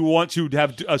 If you want to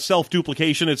have a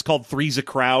self-duplication, it's called three's a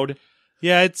crowd.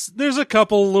 Yeah, there's a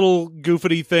couple little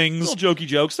goofity things. Little jokey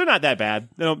jokes. They're not that bad.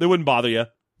 They wouldn't bother you.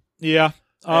 Yeah.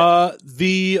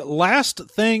 The last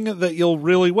thing that you'll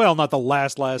really, well, not the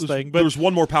last thing, but There's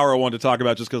one more power I wanted to talk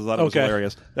about just because I thought it was Okay.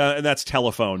 hilarious. And that's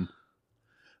telephone.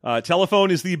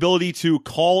 Telephone is the ability to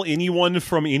call anyone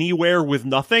from anywhere with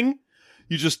nothing.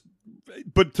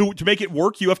 But to make it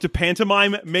work, you have to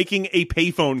pantomime making a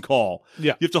payphone call.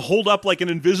 Yeah. You have to hold up like an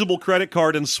invisible credit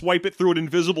card and swipe it through an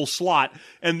invisible slot,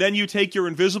 and then you take your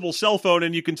invisible cell phone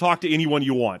and you can talk to anyone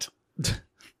you want.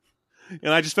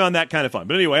 And I just found that kind of fun.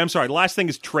 But anyway, I'm sorry. The last thing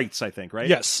is traits, I think, right?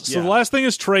 yes. So Yeah. the last thing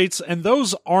is traits, and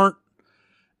those aren't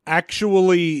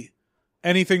actually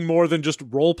anything more than just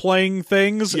role-playing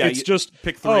things. Yeah, It's you just,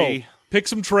 pick three. pick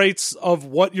some traits of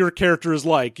what your character is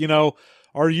like. You know,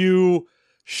 are you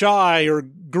shy or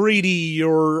greedy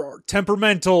or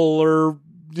temperamental or,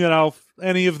 you know,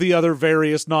 any of the other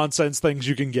various nonsense things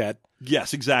you can get.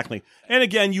 Yes, exactly. And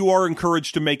again, you are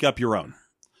encouraged to make up your own.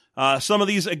 Some of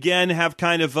these, again, have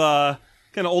kind of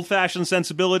old-fashioned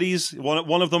sensibilities.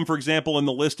 One of them, for example, in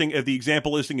the listing, the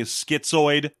example listing is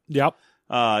schizoid. Yep.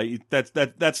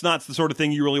 That's not the sort of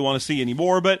thing you really want to see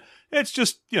anymore, but it's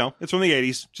just, it's from the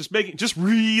 80s. Just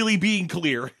really being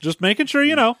clear. Just making sure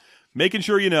you know. Making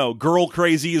sure you know. Girl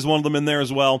crazy is one of them in there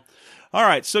as well. All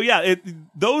right, so yeah,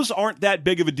 those aren't that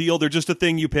big of a deal. They're just a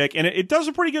thing you pick, and it does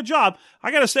a pretty good job.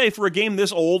 I gotta say, for a game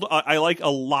this old, I like a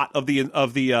lot of the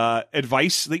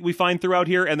advice that we find throughout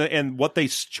here, and what they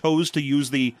chose to use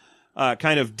the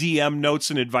kind of DM notes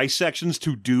and advice sections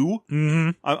to do.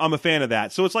 Mm-hmm. I'm a fan of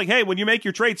that. So it's like, hey, when you make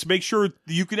your traits, make sure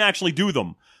you can actually do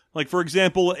them. Like, for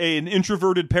example, an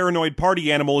introverted paranoid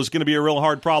party animal is going to be a real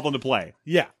hard problem to play.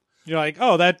 Yeah. You're like,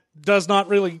 oh, that does not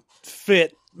really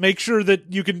fit. Make sure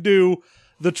that you can do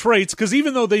the traits, because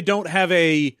even though they don't have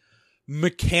a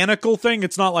mechanical thing,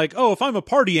 it's not like, oh, if I'm a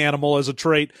party animal as a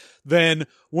trait, then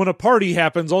when a party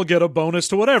happens, I'll get a bonus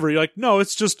to whatever. You're like, no,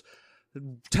 it's just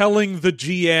telling the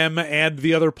GM and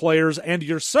the other players and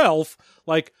yourself,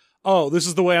 like, oh, this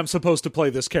is the way I'm supposed to play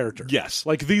this character. Yes.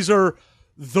 Like, these are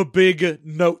the big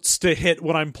notes to hit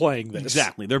when I'm playing this.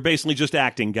 Exactly. They're basically just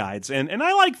acting guides. And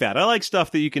I like that. I like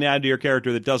stuff that you can add to your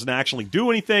character that doesn't actually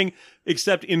do anything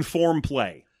except inform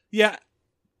play. Yeah.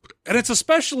 And it's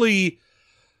especially,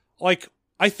 like,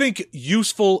 I think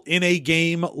useful in a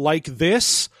game like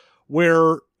this,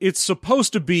 where it's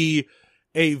supposed to be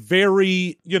a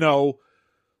very,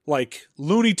 like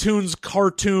Looney Tunes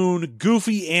cartoon,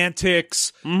 goofy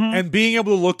antics, and being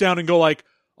able to look down and go like,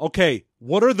 okay,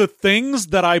 what are the things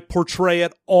that I portray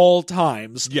at all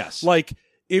times? Yes. Like,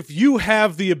 if you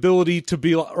have the ability to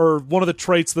be, or one of the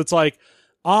traits that's like,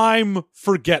 I'm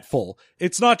forgetful.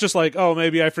 It's not just like, oh,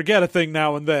 maybe I forget a thing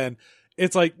now and then.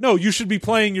 It's like, no, you should be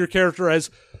playing your character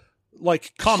as,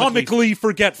 like, comically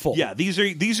forgetful. Yeah, these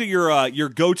are your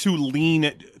go-to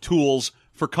lean tools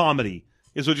for comedy,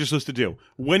 is what you're supposed to do.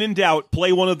 When in doubt,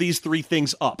 play one of these three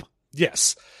things up.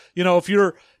 Yes. If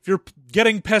you're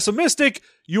getting pessimistic,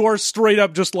 you are straight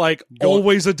up just like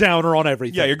always a downer on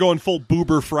everything. Yeah, you're going full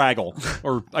Boober Fraggle.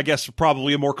 Or I guess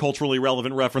probably a more culturally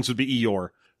relevant reference would be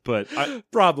Eeyore. But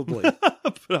Probably.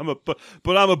 but I'm a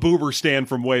Boober stan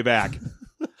from way back.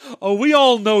 Oh, we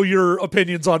all know your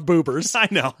opinions on boobers. I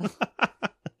know.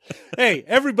 Hey,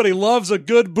 everybody loves a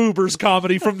good boobers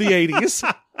comedy from the 80s.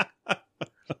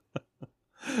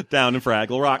 Down in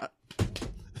Fraggle Rock.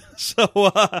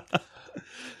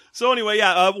 So anyway,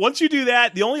 yeah, once you do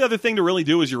that, the only other thing to really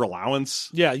do is your allowance.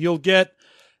 Yeah, you'll get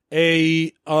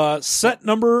a set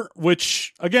number,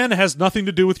 which, again, has nothing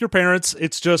to do with your parents.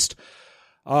 It's just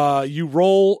you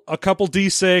roll a couple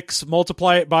D6,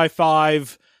 multiply it by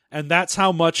 5, and that's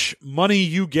how much money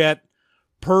you get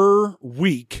per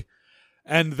week.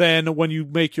 And then when you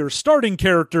make your starting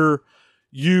character,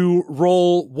 you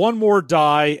roll one more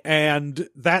die, and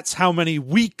that's how many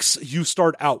weeks you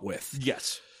start out with.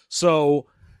 Yes. So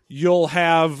you'll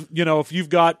have, if you've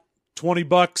got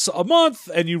 $20 a month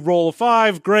and you roll a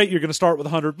 5, great, you're going to start with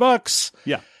 $100.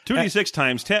 Yeah. 2d6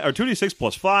 times 10, or 2d6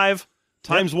 plus 5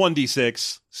 times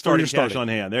 1d6 starting cash on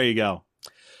hand. There you go.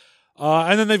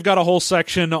 And then they've got a whole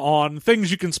section on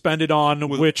things you can spend it on,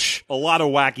 which... a lot of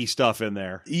wacky stuff in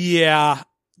there. Yeah.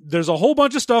 There's a whole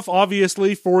bunch of stuff,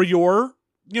 obviously, for your,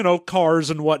 cars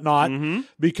and whatnot,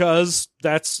 because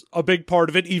that's a big part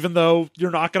of it, even though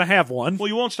you're not going to have one. Well,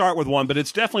 you won't start with one, but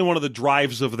it's definitely one of the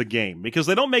drives of the game, because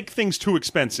they don't make things too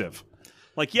expensive.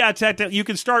 Like, yeah, you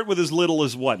can start with as little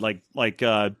as what? Like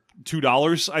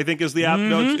 $2, I think, is the app.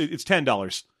 No, it's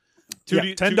 $10.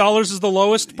 $10 is the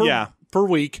lowest per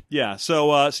week. Yeah,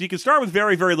 so you can start with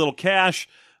very, very little cash,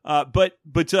 but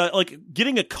like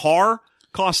getting a car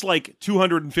costs like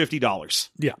 $250.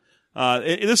 Yeah.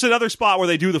 This is another spot where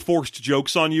they do the forced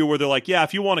jokes on you, where they're like, yeah,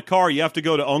 if you want a car, you have to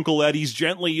go to Uncle Eddie's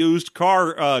gently used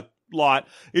car lot.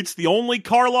 It's the only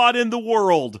car lot in the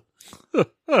world.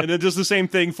 And it does the same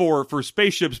thing for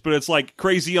spaceships, but it's like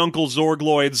Crazy Uncle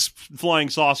Zorgloid's flying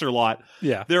saucer lot.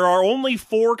 Yeah. There are only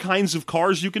 4 kinds of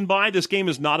cars you can buy. This game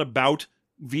is not about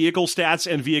vehicle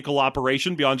stats and vehicle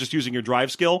operation beyond just using your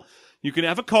drive skill. You can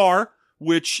have a car,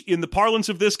 which in the parlance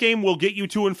of this game will get you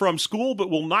to and from school, but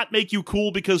will not make you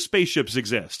cool because spaceships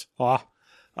exist.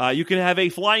 You can have a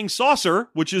flying saucer,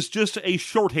 which is just a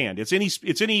shorthand. It's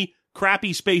any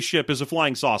crappy spaceship is a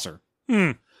flying saucer.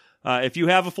 If you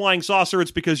have a flying saucer,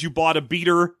 it's because you bought a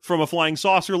beater from a flying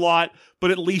saucer lot, but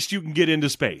at least you can get into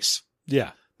space.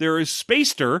 Yeah. There is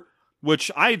Spacester, which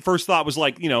I at first thought was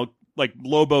like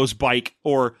Lobo's bike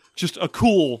or just a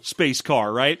cool space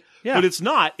car, right? Yeah. But it's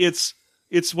not. It's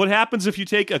what happens if you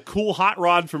take a cool hot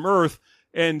rod from Earth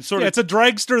and sort of... it's a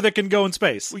dragster that can go in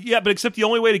space. Yeah, but except the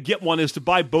only way to get one is to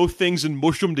buy both things and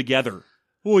mush them together.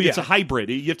 Well, yeah. It's a hybrid.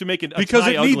 You have to make it because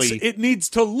ugly. it needs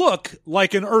to look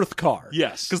like an Earth car.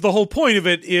 Yes. Because the whole point of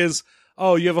it is,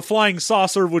 you have a flying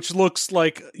saucer which looks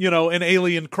like, an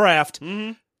alien craft.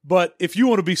 Mm-hmm. But if you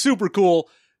want to be super cool,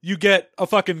 you get a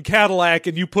fucking Cadillac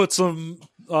and you put some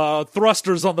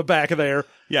thrusters on the back of there.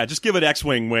 Yeah, just give it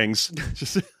X-Wing wings.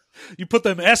 You put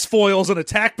them S-foils in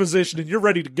attack position and you're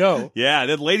ready to go. Yeah,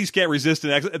 the ladies can't resist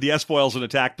the S-foils in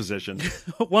attack position.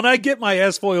 When I get my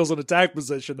S-foils in attack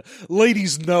position,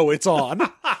 ladies know it's on.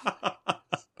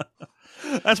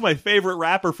 That's my favorite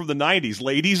rapper from the 90s.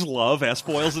 Ladies love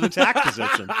S-foils in attack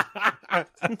position.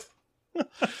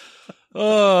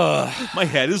 My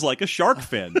head is like a shark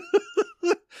fin.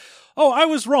 Oh, I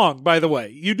was wrong, by the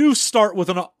way. You do start with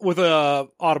a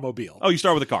automobile. Oh, you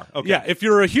start with a car. Okay. Yeah, if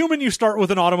you're a human, you start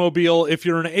with an automobile. If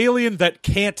you're an alien that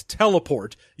can't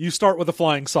teleport, you start with a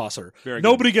flying saucer.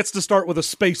 Nobody gets to start with a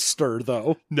space stir,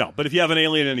 though. No, but if you have an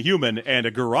alien and a human and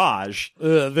a garage...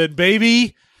 then,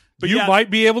 baby, you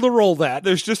might be able to roll that.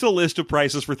 There's just a list of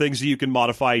prices for things that you can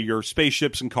modify your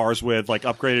spaceships and cars with, like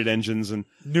upgraded engines and...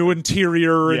 new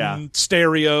interior and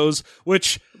stereos,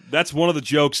 which... That's one of the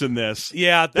jokes in this.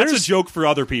 Yeah, that's a joke for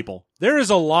other people. There is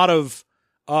a lot of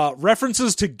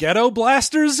references to ghetto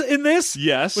blasters in this.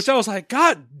 Yes. Which I was like,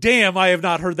 God damn, I have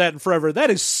not heard that in forever. That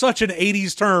is such an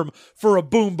 80s term for a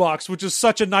boombox, which is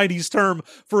such a 90s term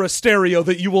for a stereo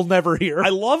that you will never hear.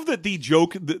 I love that the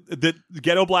joke that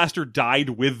Ghetto Blaster died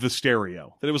with the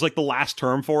stereo. That it was like the last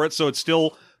term for it, so it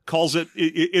still calls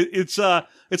it's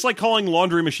like calling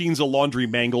laundry machines a laundry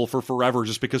mangle for forever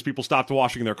just because people stopped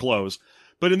washing their clothes.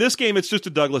 But in this game, it's just a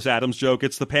Douglas Adams joke.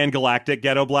 It's the Pan-Galactic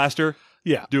Ghetto Blaster.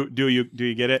 Yeah. Do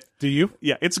you get it? Do you?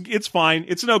 Yeah, it's fine.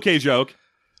 It's an okay joke.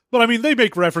 But I mean, they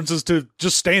make references to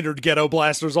just standard ghetto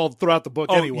blasters all throughout the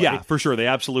book anyway. Yeah, for sure. They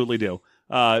absolutely do.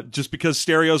 Just because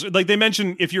stereos, like they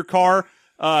mention, if your car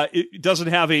it doesn't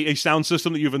have a sound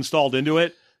system that you've installed into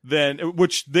it, then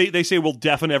which they say will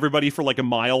deafen everybody for like a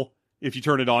mile if you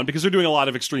turn it on, because they're doing a lot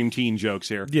of extreme teen jokes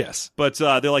here. Yes. But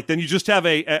they're like, then you just have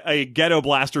a ghetto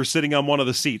blaster sitting on one of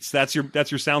the seats. That's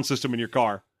your sound system in your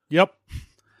car. Yep.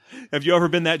 Have you ever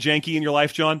been that janky in your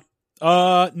life, John?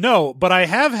 No, but I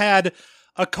have had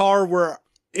a car where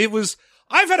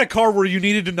I've had a car where you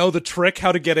needed to know the trick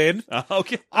how to get in.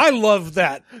 Okay. I love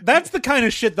that. That's the kind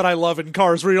of shit that I love in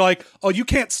cars, where you're like, oh, you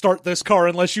can't start this car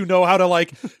unless you know how to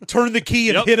like turn the key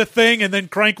and hit a thing and then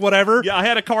crank whatever. Yeah, I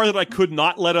had a car that I could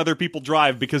not let other people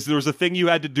drive because there was a thing you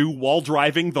had to do while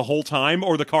driving the whole time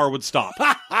or the car would stop.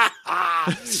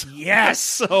 Yes.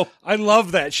 So I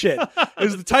love that shit. It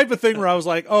was the type of thing where I was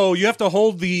like, oh, you have to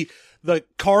hold the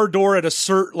car door at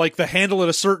the handle at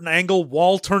a certain angle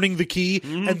while turning the key,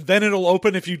 and then it'll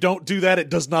open. If you don't do that, it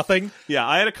does nothing. Yeah,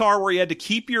 I had a car where you had to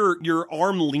keep your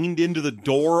arm leaned into the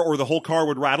door or the whole car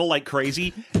would rattle like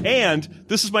crazy. And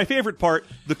this is my favorite part,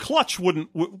 the clutch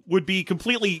would be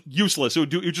completely useless. It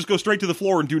would just go straight to the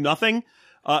floor and do nothing.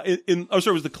 It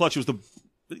was the clutch. It was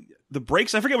the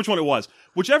brakes. I forget which one it was.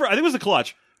 Whichever, I think it was the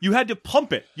clutch. You had to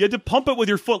pump it. You had to pump it with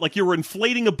your foot like you were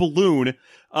inflating a balloon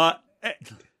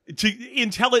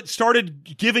until it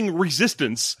started giving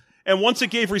resistance. And once it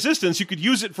gave resistance, you could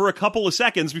use it for a couple of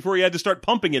seconds before you had to start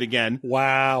pumping it again.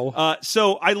 Wow.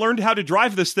 So I learned how to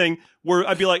drive this thing where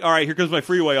I'd be like, all right, here comes my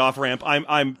freeway off-ramp.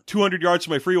 I'm 200 yards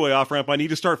from my freeway off-ramp. I need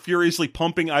to start furiously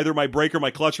pumping either my brake or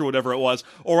my clutch or whatever it was,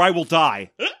 or I will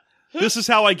die. This is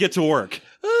how I get to work.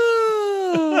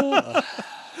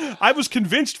 I was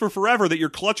convinced for forever that your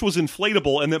clutch was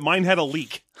inflatable and that mine had a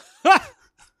leak.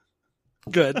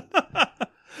 Good.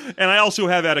 And I also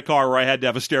have had a car where I had to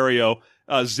have a stereo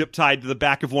zip tied to the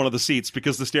back of one of the seats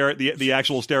because the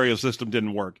actual stereo system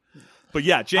didn't work. But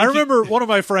yeah, I remember one of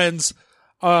my friends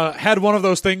had one of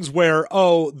those things where,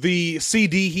 the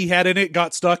CD he had in it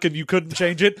got stuck and you couldn't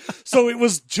change it. So it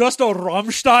was just a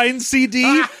Rammstein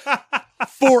CD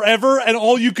forever, and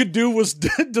all you could do was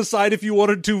decide if you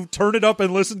wanted to turn it up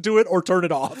and listen to it or turn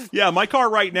it off. Yeah, my car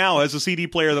right now has a CD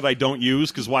player that I don't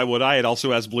use because why would I? It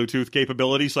also has Bluetooth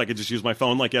capability, so I could just use my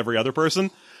phone like every other person.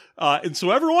 And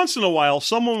so every once in a while,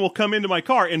 someone will come into my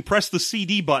car and press the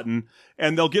CD button,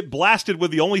 and they'll get blasted with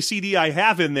the only CD I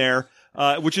have in there,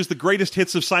 which is the greatest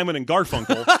hits of Simon and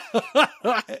Garfunkel.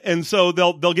 And so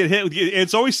they'll get hit.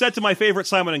 It's always set to my favorite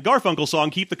Simon and Garfunkel song,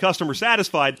 "Keep the Customer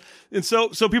Satisfied." And so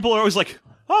people are always like,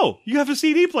 "Oh, you have a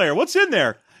CD player? What's in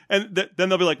there?" And then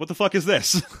they'll be like, "What the fuck is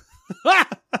this?"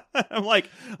 I'm like,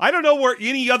 I don't know where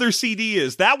any other CD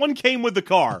is. That one came with the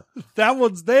car. That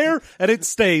one's there, and it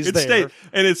stays there.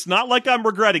 And it's not like I'm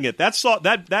regretting it.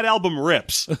 That album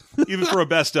rips, even for a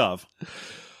best of.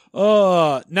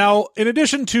 Now, in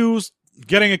addition to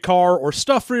getting a car or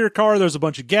stuff for your car, there's a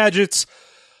bunch of gadgets.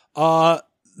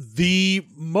 The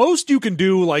most you can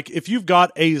do, like if you've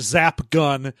got a zap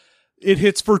gun, it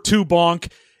hits for 2 bonk.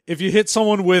 If you hit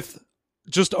someone with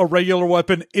just a regular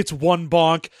weapon, it's 1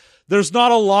 bonk. There's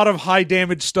not a lot of high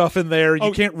damage stuff in there.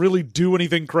 You can't really do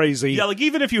anything crazy. Yeah, like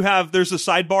even if you there's a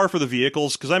sidebar for the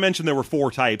vehicles, because I mentioned there were 4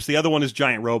 types. The other one is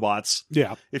giant robots.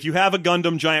 Yeah. If you have a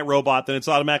Gundam giant robot, then it's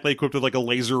automatically equipped with like a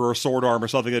laser or a sword arm or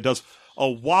something that does a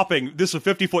whopping, this is a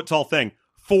 50-foot tall thing,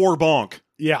 4 bonk.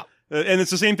 Yeah. And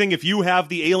it's the same thing if you have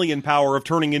the alien power of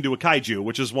turning into a kaiju,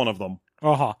 which is one of them.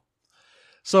 Uh-huh.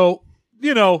 So,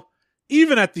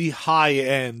 even at the high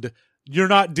end, you're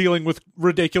not dealing with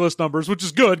ridiculous numbers, which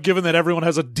is good, given that everyone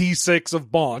has a D6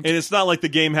 of bonk. And it's not like the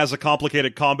game has a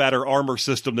complicated combat or armor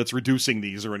system that's reducing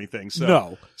these or anything. So,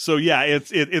 no. So yeah,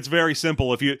 it's very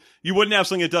simple. If you wouldn't have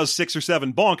something that does 6 or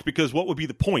 7 bonk, because what would be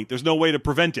the point? There's no way to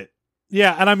prevent it.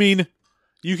 Yeah, and I mean,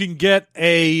 you can get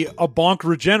a bonk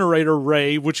regenerator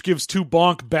ray, which gives 2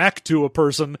 bonk back to a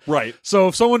person. Right. So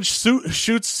if someone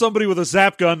shoots somebody with a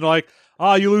zap gun, like,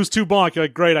 you lose 2 bonk. You're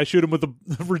like, great, I shoot him with the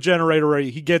regenerator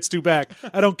ray. He gets 2 back.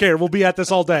 I don't care. We'll be at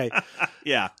this all day.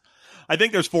 Yeah. I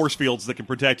think there's force fields that can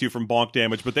protect you from bonk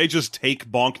damage, but they just take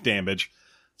bonk damage.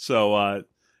 So,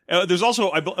 there's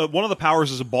also, one of the powers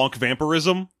is a bonk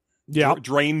vampirism. Yeah.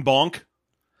 Drain bonk.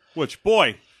 Which,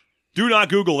 boy, do not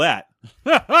Google that.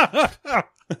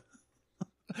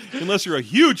 Unless you're a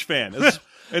huge fan.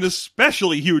 An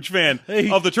especially huge fan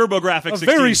of the TurboGrafx 16.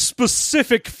 A very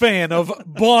specific fan of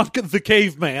Bonk the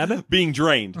Caveman. Being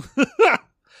drained.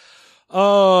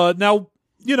 Now,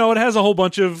 it has a whole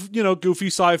bunch of, goofy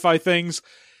sci-fi things.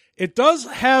 It does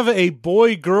have a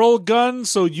boy-girl gun,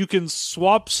 so you can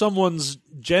swap someone's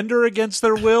gender against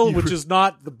their will, which is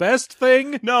not the best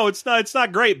thing. No, it's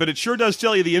not great, but it sure does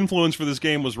tell you the influence for this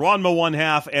game was Ranma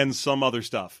 1/2 and some other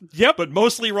stuff. Yep. But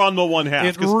mostly Ranma 1/2.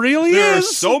 It really there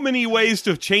is. There are so many ways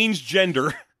to change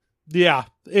gender. Yeah,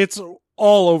 it's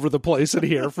all over the place in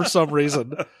here for some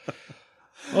reason.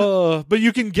 But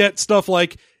you can get stuff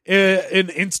like an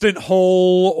instant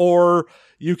hole, or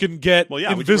you can get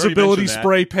invisibility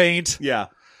spray paint. Yeah.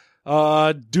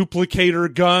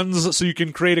 Duplicator guns, so you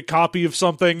can create a copy of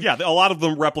something. Yeah, a lot of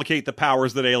them replicate the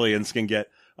powers that aliens can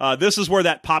get. This is where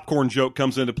that popcorn joke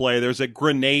comes into play. There's a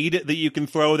grenade that you can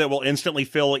throw that will instantly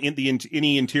fill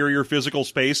any interior physical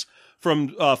space from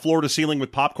floor to ceiling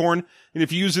with popcorn. And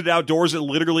if you use it outdoors, it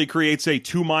literally creates a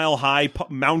 2-mile-high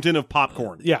mountain of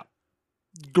popcorn. Yeah.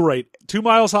 Great. 2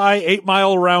 miles high,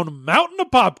 8-mile round mountain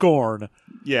of popcorn.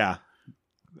 Yeah.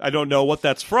 I don't know what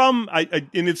that's from. And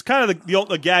it's kind of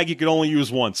the gag you can only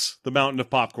use once, the mountain of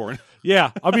popcorn.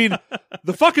 Yeah, I mean,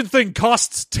 the fucking thing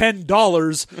costs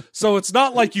 $10, so it's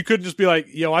not like you couldn't just be like,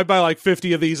 I buy like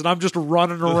 50 of these and I'm just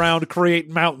running around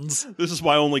creating mountains. This is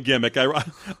my only gimmick.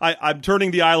 I'm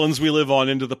turning the islands we live on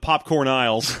into the popcorn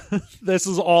isles. This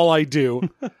is all I do.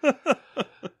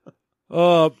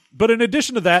 But in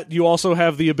addition to that, you also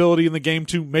have the ability in the game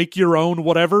to make your own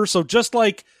whatever. So just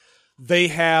like they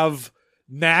have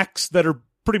knacks that are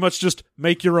pretty much just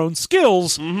make your own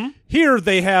skills. Mm-hmm. Here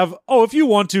they have, if you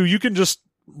want to, you can just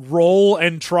roll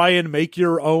and try and make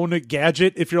your own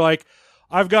gadget. If you're like,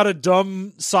 I've got a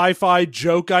dumb sci-fi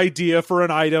joke idea for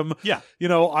an item. Yeah.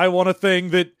 I want a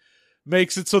thing that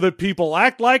makes it so that people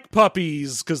act like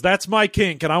puppies because that's my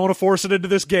kink and I want to force it into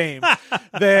this game.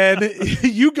 Then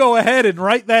you go ahead and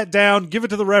write that down, give it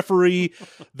to the referee.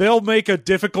 They'll make a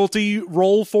difficulty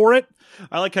roll for it.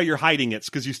 I like how you're hiding it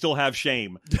because you still have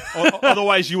shame.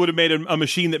 Otherwise, you would have made a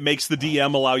machine that makes the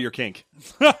DM allow your kink.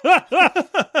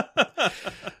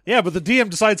 Yeah, but the DM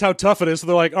decides how tough it is, so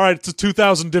they're like, all right, it's a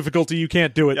 2,000 difficulty, you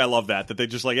can't do it. Yeah, I love that they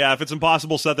just like, if it's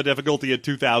impossible, set the difficulty at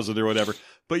 2,000 or whatever.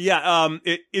 But yeah,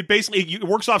 it basically it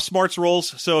works off smarts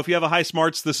rolls. So if you have a high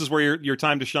smarts, this is where your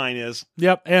time to shine is.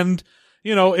 Yep, and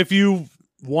if you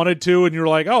wanted to and you're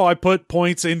like, I put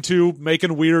points into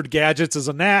making weird gadgets as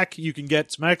a knack, you can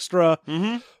get some extra.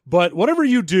 Mm-hmm. But whatever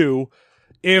you do,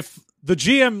 if the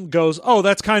GM goes,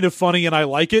 that's kind of funny and I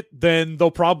like it, then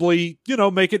they'll probably,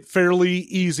 make it fairly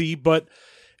easy. But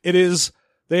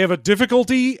they have a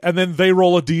difficulty and then they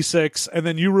roll a d6 and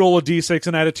then you roll a d6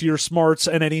 and add it to your smarts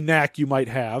and any knack you might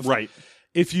have. Right.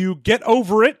 If you get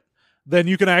over it, then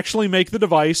you can actually make the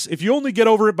device. If you only get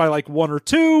over it by like 1 or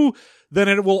 2, then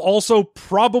it will also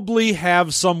probably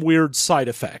have some weird side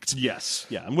effect. Yes.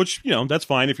 Yeah. Which, that's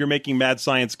fine. If you're making mad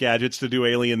science gadgets to do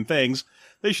alien things,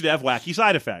 they should have wacky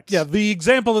side effects. Yeah. The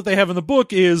example that they have in the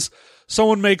book is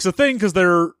someone makes a thing because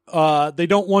they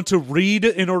don't want to read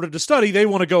in order to study. They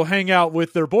want to go hang out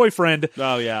with their boyfriend.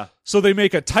 Oh, yeah. So they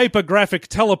make a typographic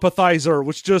telepathizer,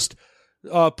 which just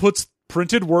puts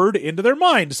printed word into their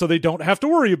mind so they don't have to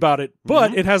worry about it.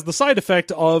 But it has the side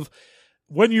effect of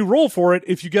when you roll for it,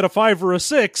 if you get a 5 or a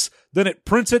 6, then it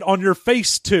prints it on your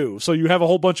face too. So you have a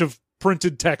whole bunch of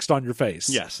printed text on your face.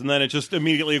 Yes, and then it just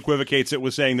immediately equivocates it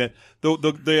with saying that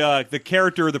the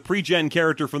character, the pre-gen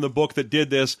character from the book that did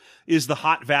this is the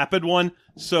hot vapid one,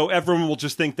 so everyone will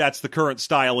just think that's the current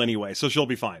style anyway, so she'll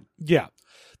be fine. Yeah.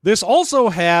 This also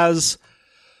has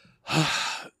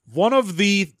one of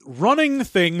the running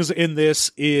things in this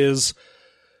is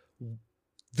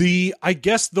I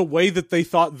guess the way that they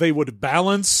thought they would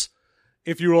balance.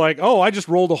 If you were like, I just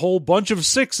rolled a whole bunch of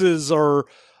 6s or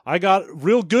I got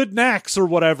real good knacks or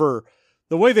whatever.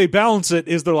 The way they balance it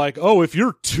is they're like, if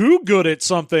you're too good at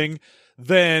something,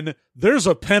 then there's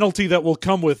a penalty that will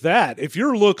come with that. If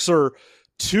your looks are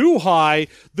too high,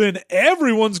 then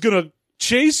everyone's going to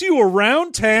chase you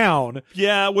around town.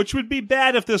 Yeah, which would be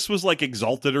bad if this was like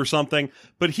Exalted or something.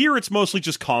 But here it's mostly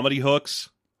just comedy hooks.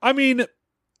 I mean,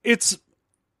 it's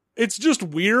just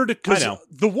weird because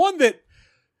the one that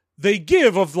they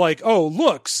give of like,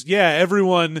 looks,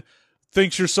 everyone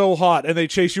thinks you're so hot and they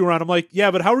chase you around. I'm like,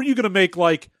 yeah, but how are you going to make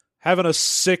like having a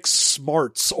 6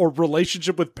 smarts or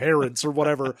relationship with parents or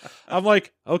whatever? I'm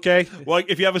like, okay. Well,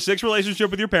 if you have a 6 relationship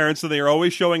with your parents, then they are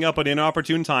always showing up at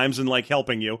inopportune times and like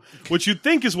helping you, which you'd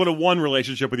think is what a 1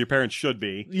 relationship with your parents should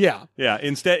be. Yeah. Yeah.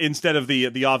 Instead of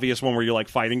the obvious one where you're like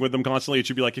fighting with them constantly, it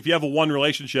should be like, if you have a 1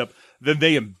 relationship, then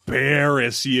they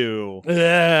embarrass you.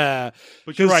 Yeah.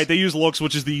 But you're right. They use looks,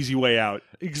 which is the easy way out.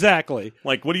 Exactly.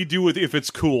 Like, what do you do if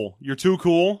it's cool? You're too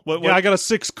cool? What? Yeah, I got a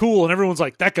 6 cool, and everyone's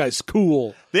like, that guy's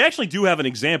cool. They actually do have an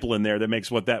example in there that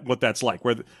makes what that's like.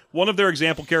 Where one of their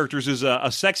example characters is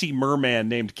a sexy merman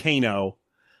named Kano,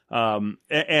 and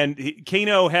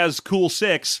Kano has cool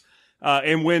 6.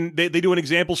 And when they do an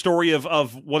example story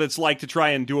of what it's like to try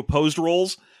and do opposed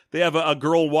rolls, they have a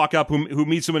girl walk up who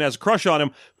meets him and has a crush on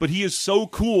him, but he is so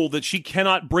cool that she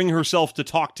cannot bring herself to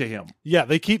talk to him. Yeah,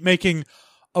 they keep making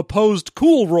opposed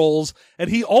cool rolls, and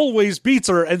he always beats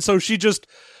her, and so she just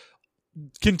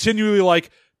continually like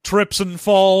trips and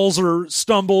falls or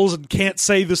stumbles and can't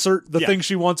say the thing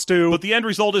she wants to. But the end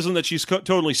result isn't that she's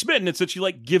totally smitten, it's that she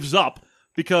like gives up.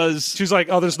 Because she's like,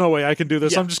 there's no way I can do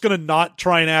this. Yeah. I'm just going to not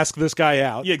try and ask this guy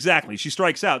out. Yeah, exactly. She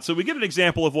strikes out. So we get an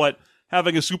example of what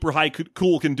having a super high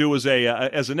cool can do as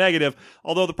a negative.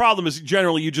 Although the problem is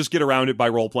generally you just get around it by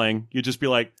role playing. You just be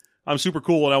like, I'm super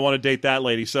cool and I want to date that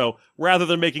lady. So rather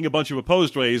than making a bunch of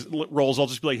opposed roles, I'll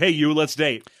just be like, hey, you, let's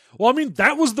date. Well, I mean,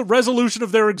 that was the resolution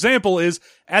of their example is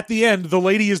at the end, the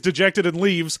lady is dejected and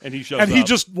leaves. And he shows up. And he up.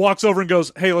 just walks over and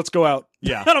goes, hey, let's go out.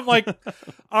 Yeah. And I'm like,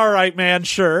 all right, man,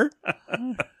 sure.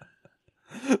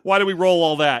 Why did we roll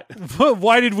all that?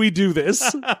 Why did we do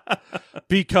this?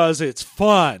 Because it's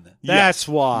fun. That's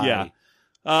why.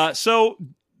 Yeah. So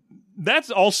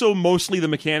that's also mostly the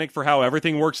mechanic for how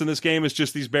everything works in this game. Is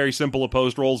just these very simple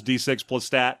opposed rolls, D6 plus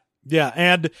stat. Yeah,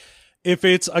 and if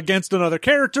it's against another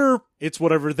character, it's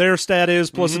whatever their stat is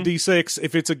plus a D6.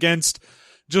 If it's against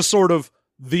just sort of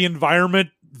the environment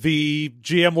the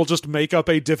GM will just make up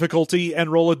a difficulty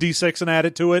and roll a d6 and add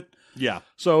it to it. Yeah.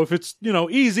 So if it's,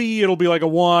 easy, it'll be like a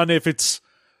 1. If it's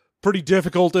pretty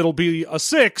difficult, it'll be a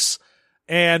 6.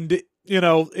 And,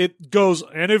 it goes,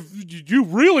 and if you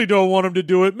really don't want him to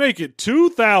do it, make it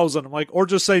 2,000. I'm like, or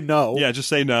just say no. Yeah, just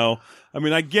say no. I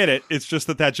mean, I get it. It's just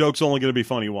that joke's only going to be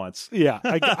funny once. Yeah,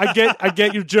 I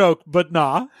get your joke, but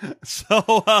nah.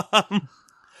 So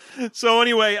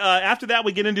anyway, after that,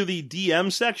 we get into the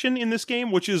DM section in this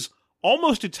game, which is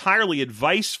almost entirely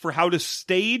advice for how to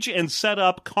stage and set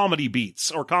up comedy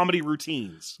beats or comedy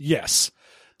routines. Yes.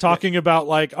 Talking about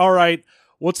like, all right,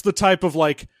 what's the type of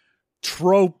like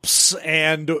tropes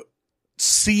and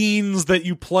scenes that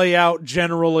you play out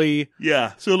generally?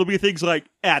 Yeah. So it'll be things like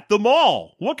at the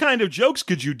mall. What kind of jokes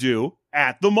could you do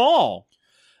at the mall?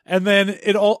 And then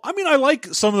I like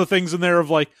some of the things in there of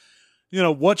like,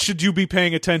 what should you be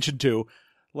paying attention to?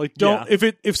 Like,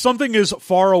 if something is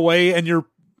far away and your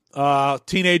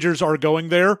teenagers are going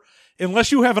there,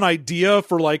 unless you have an idea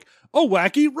for like a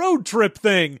wacky road trip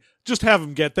thing, just have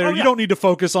them get there. You don't need to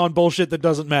focus on bullshit that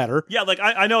doesn't matter. Yeah, like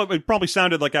I know it probably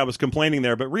sounded like I was complaining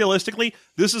there, but realistically,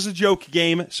 this is a joke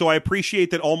game, so I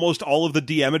appreciate that almost all of the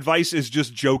DM advice is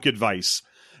just joke advice.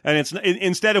 And it's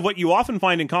instead of what you often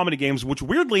find in comedy games, which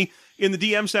weirdly, in the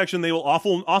DM section, they will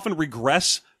often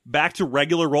regress back to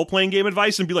regular role-playing game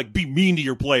advice and be like, be mean to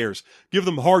your players, give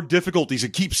them hard difficulties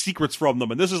and keep secrets from them.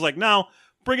 And this is like, no,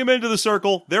 bring them into the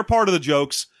circle. They're part of the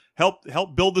jokes. Help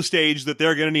build the stage that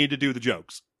they're going to need to do the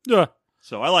jokes. Yeah.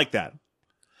 So I like that.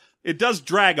 It does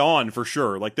drag on for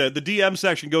sure. Like the DM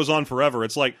section goes on forever.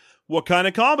 It's like, what kind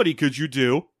of comedy could you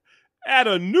do at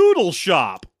a noodle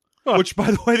shop? Huh. Which,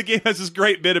 by the way, the game has this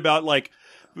great bit about like,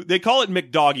 they call it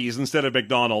McDoggies instead of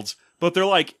McDonald's, but they're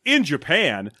like, in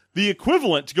Japan, the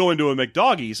equivalent to going to a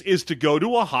McDoggies is to go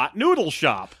to a hot noodle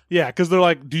shop. Yeah, because they're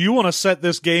like, do you want to set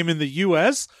this game in the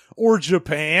U.S. or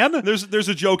Japan? There's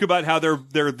a joke about how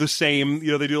they're the same.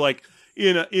 They do like,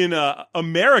 in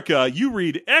America, you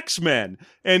read X-Men,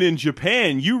 and in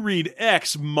Japan, you read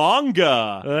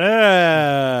X-manga.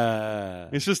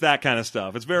 It's just that kind of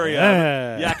stuff. It's very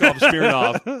Yakov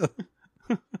Smirnoff.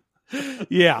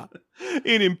 Yeah.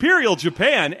 In Imperial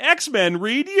Japan, X-Men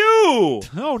read you.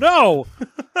 Oh, no.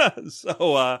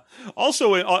 So,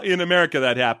 also in America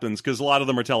that happens, because a lot of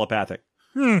them are telepathic.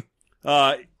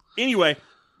 Anyway...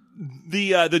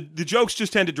 The jokes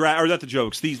just tend to drag, or not the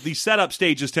jokes, the setup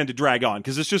stages tend to drag on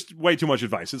because it's just way too much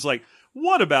advice. It's like,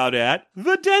 what about at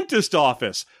the dentist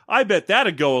office? I bet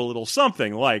that'd go a little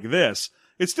something like this.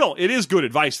 It is good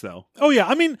advice though. Oh yeah,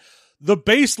 I mean, the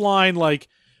baseline, like,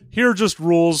 here are just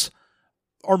rules,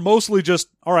 are mostly just,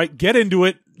 all right, get into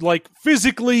it, like,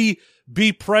 physically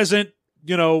be present,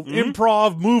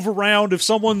 improv, move around.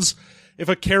 If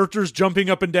a character's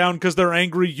jumping up and down because they're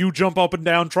angry, you jump up and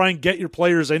down, try and get your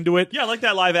players into it. Yeah, I like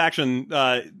that live action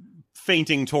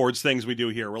fainting towards things we do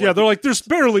here. They're like, there's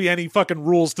barely any fucking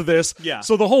rules to this. Yeah.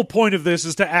 So the whole point of this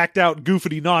is to act out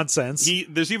goofy nonsense.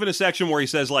 There's even a section where he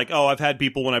says, like, oh, I've had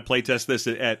people when I playtest this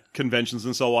at conventions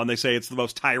and so on, they say it's the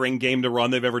most tiring game to run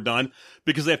they've ever done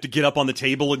because they have to get up on the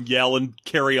table and yell and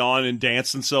carry on and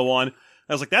dance and so on.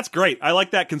 I was like, that's great. I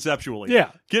like that conceptually. Yeah.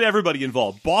 Get everybody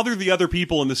involved. Bother the other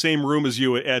people in the same room as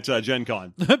you at Gen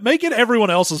Con. Make it everyone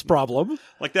else's problem.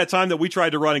 Like that time that we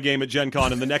tried to run a game at Gen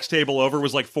Con and the next table over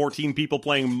was like 14 people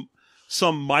playing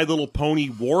some My Little Pony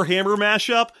Warhammer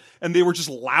mashup, and they were just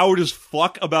loud as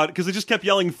fuck about it because they just kept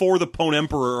yelling for the Pwn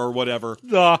Emperor or whatever.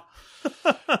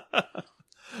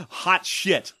 Hot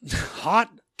shit.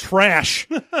 Hot trash.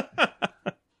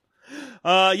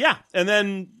 Yeah. And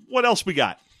then what else we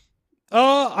got?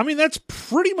 I mean, that's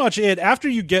pretty much it. After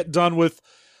you get done with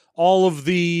all of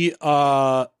the,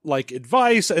 like,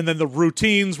 advice and then the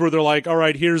routines where they're like, all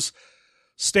right, here's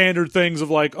standard things of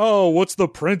like, oh, what's the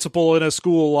principal in a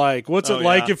school like? What's it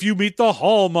like if you meet the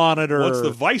hall monitor? What's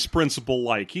the vice principal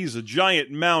like? He's a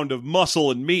giant mound of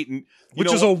muscle and meat. And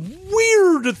which is a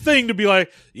weird thing to be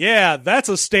like, yeah, that's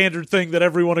a standard thing that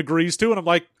everyone agrees to. And I'm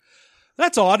like,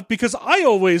 that's odd, because I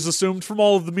always assumed from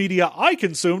all of the media I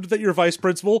consumed that your vice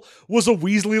principal was a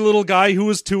Weasley little guy who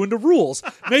was too into rules.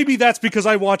 Maybe that's because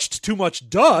I watched too much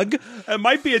Doug. It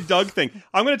might be a Doug thing.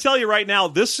 I'm going to tell you right now,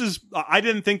 I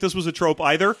didn't think this was a trope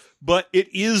either, but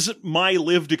it is my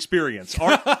lived experience.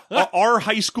 Our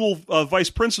high school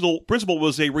vice principal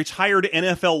was a retired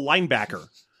NFL linebacker.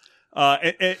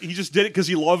 And he just did it because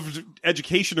he loved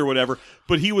education or whatever,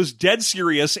 but he was dead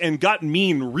serious and got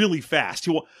mean really fast.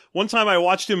 One time I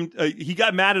watched him, he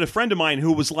got mad at a friend of mine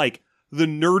who was like the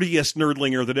nerdiest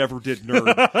nerdlinger that ever did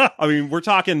nerd. I mean, we're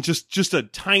talking just a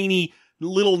tiny,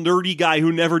 little nerdy guy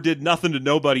who never did nothing to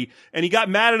nobody, and he got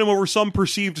mad at him over some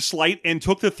perceived slight and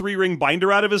took the 3-ring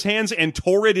binder out of his hands and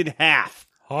tore it in half.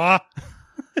 Huh?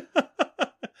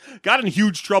 Got in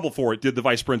huge trouble for it, did the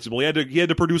vice principal. He had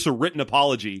to produce a written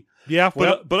apology. Yeah,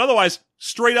 But otherwise,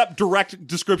 straight up direct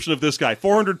description of this guy.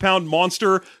 400-pound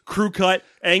monster, crew cut,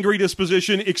 angry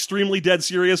disposition, extremely dead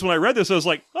serious. When I read this, I was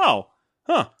like, oh,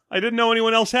 I didn't know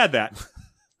anyone else had that.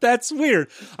 that's weird.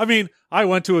 I mean, I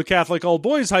went to a Catholic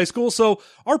all-boys high school, so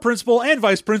our principal and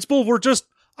vice principal were just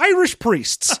Irish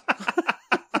priests.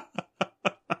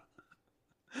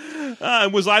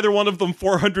 Was either one of them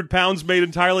 400 pounds made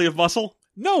entirely of muscle?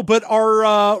 No, but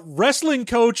our wrestling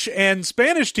coach and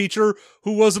Spanish teacher,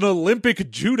 who was an Olympic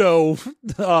judo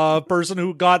person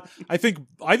who got, I think,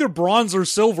 either bronze or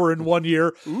silver in one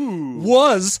year,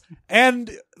 was,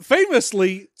 and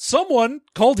famously, someone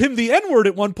called him the N-word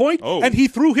at one point, and he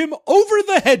threw him over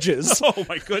the hedges. Oh,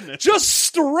 my goodness. Just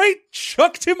straight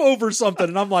chucked him over something,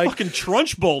 and I'm like... Fucking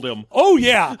trunchbulled him. Oh,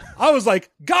 yeah. I was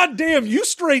like, God damn, you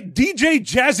straight DJ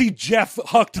Jazzy Jeff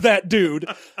hucked that dude.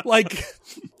 Like...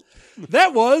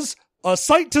 That was a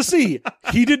sight to see.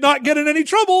 He did not get in any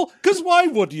trouble, because why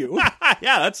would you?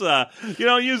 Yeah, that's,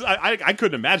 I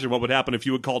couldn't imagine what would happen if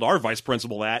you had called our vice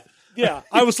principal that. Yeah,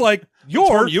 I was like,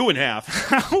 Tore you in half.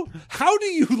 How do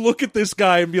you look at this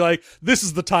guy and be like, this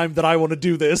is the time that I want to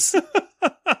do this?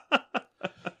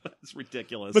 It's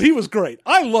ridiculous. But he was great.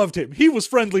 I loved him. He was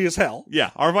friendly as hell.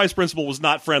 Yeah, our vice principal was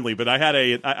not friendly, but I had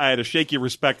a shaky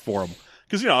respect for him.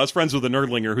 Because, I was friends with a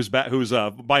nerdlinger whose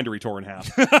bindery tore in half.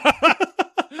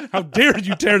 How dare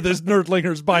you tear this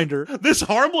nerdlinger's binder? This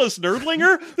harmless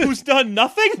nerdlinger who's done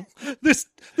nothing? This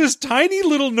tiny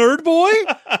little nerd boy?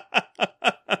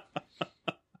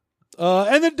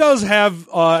 And it does have,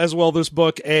 as well, this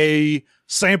book, a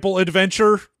sample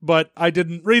adventure, but I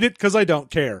didn't read it because I don't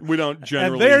care. We don't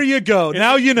generally. And there you go.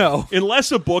 Now you know.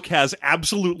 Unless a book has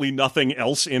absolutely nothing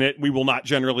else in it, we will not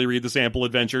generally read the sample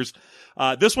adventures.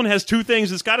 This one has two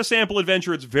things. It's got a sample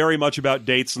adventure. It's very much about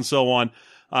dates and so on.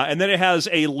 And then it has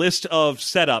a list of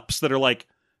setups that are like,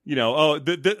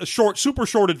 the short, super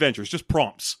short adventures, just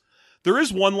prompts. There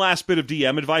is one last bit of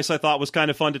DM advice I thought was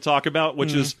kind of fun to talk about,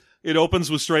 which is it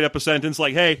opens with straight up a sentence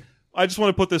like, hey, I just want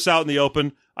to put this out in the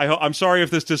open. I'm sorry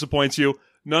if this disappoints you.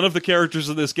 None of the characters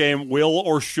in this game will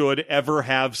or should ever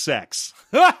have sex.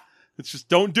 It's just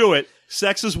don't do it.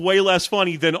 Sex is way less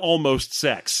funny than almost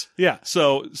sex. Yeah.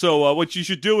 So what you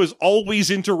should do is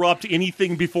always interrupt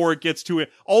anything before it gets to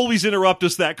it. Always interrupt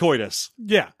us that coitus.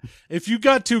 Yeah. If you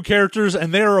got two characters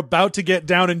and they're about to get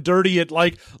down and dirty at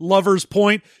like Lover's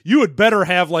Point, you had better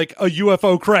have like a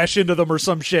UFO crash into them or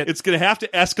some shit. It's going to have to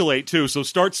escalate too. So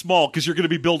start small because you're going to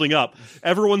be building up.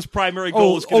 Everyone's primary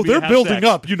goal is going to be they're to have building sex.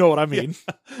 up. You know what I mean?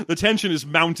 Yeah. The tension is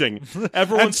mounting.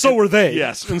 And so are they.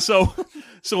 Yes. And so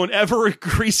an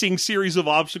ever-increasing series of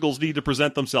obstacles need to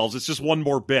present themselves. It's just one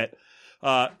more bit.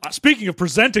 Speaking of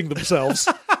presenting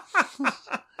themselves.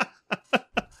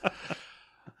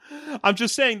 I'm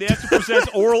just saying they have to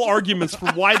present oral arguments for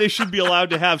why they should be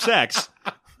allowed to have sex.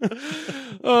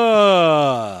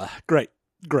 Great.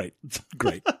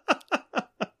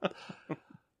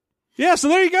 Yeah, so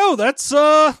there you go.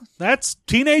 That's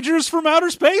Teenagers from Outer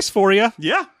Space for you.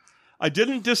 Yeah. I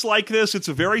didn't dislike this.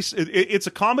 It's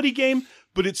a comedy game,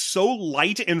 but it's so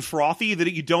light and frothy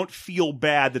that you don't feel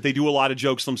bad that they do a lot of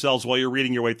jokes themselves while you're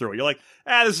reading your way through it. You're like,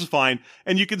 this is fine.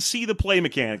 And you can see the play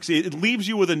mechanics. It leaves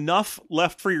you with enough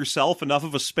left for yourself, enough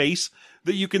of a space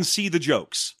that you can see the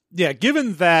jokes. Yeah,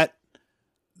 given that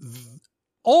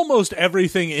almost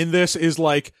everything in this is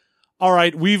like, all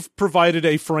right, we've provided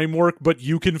a framework, but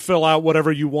you can fill out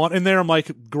whatever you want in there. I'm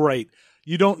like, great.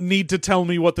 You don't need to tell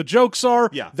me what the jokes are.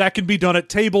 Yeah. That can be done at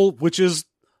table, which is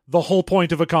the whole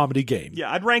point of a comedy game.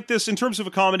 Yeah, I'd rank this in terms of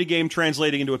a comedy game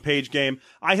translating into a page game.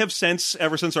 I have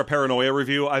ever since our Paranoia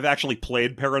review, I've actually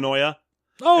played Paranoia.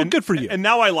 Oh, good for you. And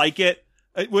now I like it.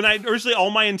 When originally all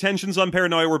my intentions on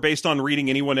Paranoia were based on reading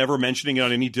anyone ever mentioning it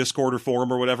on any Discord or forum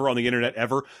or whatever on the internet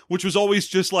ever, which was always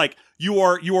just like, you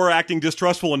are acting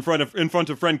distrustful in front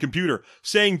of friend computer.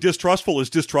 Saying distrustful is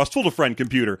distrustful to friend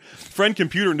computer. Friend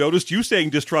computer noticed you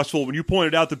saying distrustful when you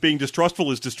pointed out that being distrustful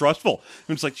is distrustful.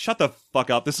 And it's like, shut the fuck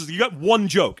up. You got one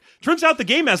joke. Turns out the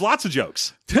game has lots of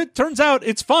jokes. Turns out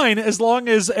it's fine as long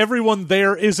as everyone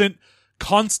there isn't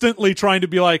constantly trying to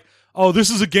be like, oh, this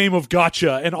is a game of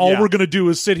gotcha, and all we're going to do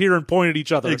is sit here and point at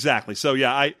each other. Exactly. So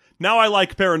yeah, I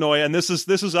like Paranoia, and this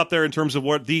is up there in terms of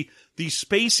what the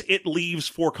space it leaves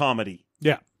for comedy.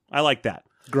 Yeah. I like that.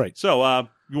 Great. So,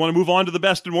 you want to move on to the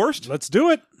best and worst? Let's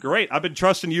do it. Great. I've been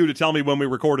trusting you to tell me when we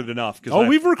recorded enough.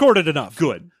 We've recorded enough.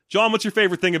 Good. John, what's your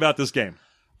favorite thing about this game?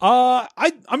 I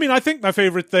mean, I think my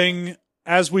favorite thing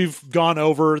as we've gone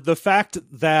over, the fact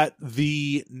that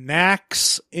the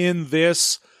knacks in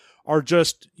this are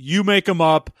just, you make them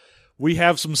up. We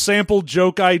have some sample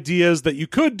joke ideas that you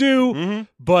could do,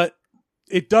 but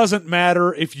it doesn't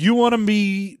matter. If you want to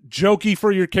be jokey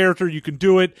for your character, you can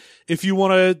do it. If you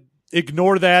want to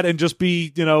ignore that and just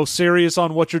be, serious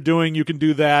on what you're doing, you can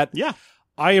do that. Yeah.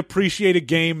 I appreciate a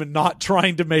game and not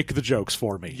trying to make the jokes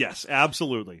for me. Yes,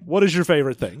 absolutely. What is your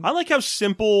favorite thing? I like how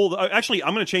simple... Actually,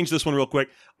 I'm going to change this one real quick.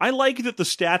 I like that the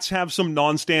stats have some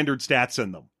non-standard stats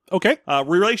in them. Okay.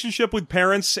 Relationship with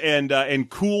parents and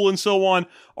cool and so on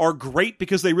are great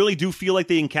because they really do feel like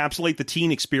they encapsulate the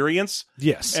teen experience.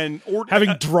 Yes. And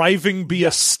having driving be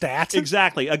a stat.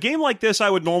 Exactly. A game like this, I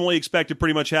would normally expect to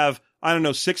pretty much have,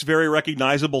 6 very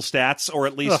recognizable stats, or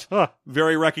at least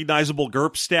very recognizable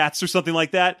GURP stats or something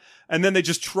like that. And then they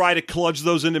just try to kludge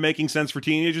those into making sense for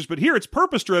teenagers. But here it's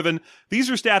purpose driven. These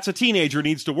are stats a teenager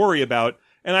needs to worry about.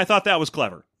 And I thought that was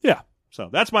clever. Yeah. So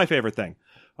that's my favorite thing.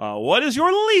 What is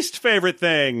your least favorite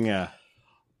thing?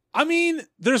 I mean,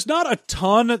 there's not a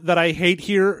ton that I hate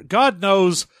here. God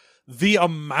knows the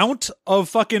amount of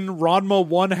fucking Ranma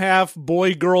 1/2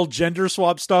 boy-girl gender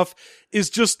swap stuff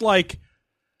is just like,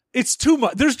 it's too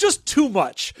much. There's just too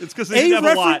much. It's because they have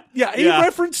a lot. Yeah, a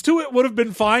reference to it would have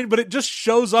been fine, but it just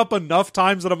shows up enough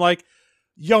times that I'm like,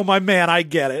 yo, my man, I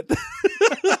get it.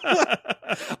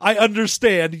 I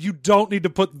understand. You don't need to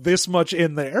put this much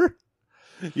in there.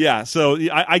 Yeah, so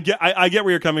I get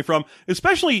where you're coming from.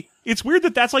 Especially, it's weird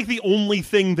that that's like the only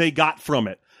thing they got from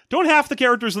it. Don't half the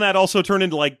characters in that also turn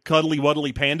into like cuddly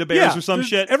wuddly panda bears or some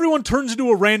shit? Everyone turns into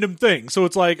a random thing. So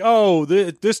it's like, oh,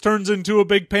 this turns into a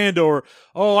big panda, or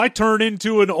oh, I turn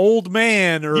into an old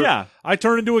man, or I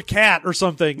turn into a cat or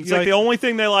something. It's like the only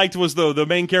thing they liked was the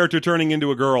main character turning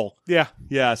into a girl. Yeah,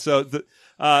 yeah. So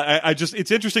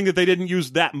it's interesting that they didn't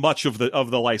use that much of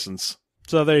the license.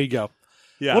 So there you go.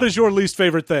 Yeah. What is your least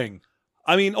favorite thing?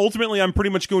 I mean, ultimately, I'm pretty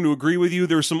much going to agree with you.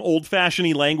 There's some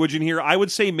old-fashioned language in here. I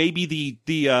would say maybe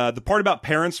the part about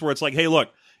parents where it's like, hey, look,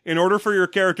 in order for your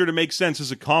character to make sense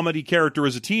as a comedy character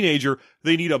as a teenager,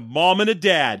 they need a mom and a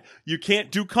dad. You can't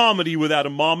do comedy without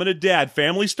a mom and a dad.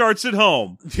 Family starts at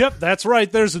home. Yep, that's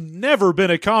right. There's never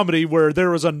been a comedy where there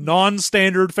was a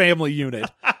non-standard family unit.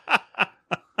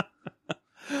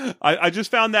 I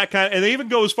just found that kind of... And they even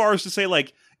go as far as to say,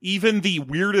 like, even the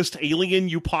weirdest alien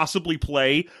you possibly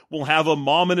play will have a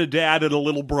mom and a dad and a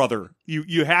little brother.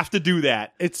 You have to do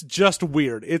that. It's just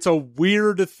weird. It's a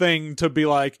weird thing to be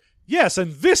like, yes,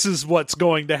 and this is what's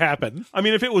going to happen. I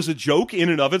mean, if it was a joke in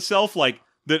and of itself, like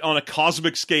that on a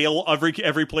cosmic scale,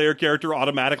 every player character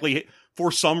automatically,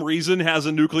 for some reason, has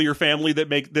a nuclear family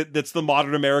that's the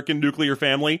modern American nuclear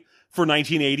family for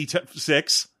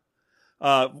 1986.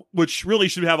 Which really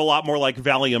should have a lot more like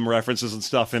Valium references and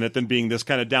stuff in it than being this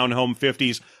kind of down-home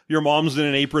 50s, your mom's in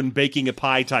an apron baking a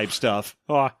pie type stuff.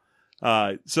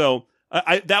 So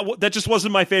that just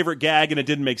wasn't my favorite gag, and it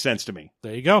didn't make sense to me.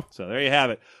 There you go. So there you have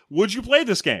it. Would you play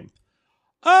this game?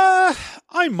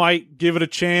 I might give it a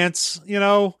chance, You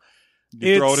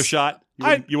throw it a shot?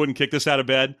 You wouldn't kick this out of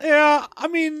bed? Yeah, I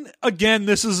mean, again,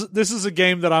 this is a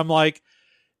game that I'm like,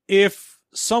 if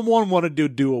someone wanted to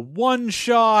do a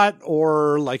one-shot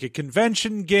or like a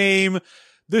convention game,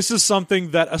 this is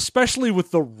something that, especially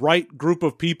with the right group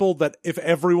of people, that if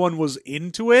everyone was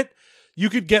into it, you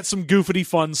could get some goofy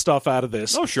fun stuff out of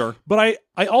this. Oh, sure. But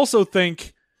I also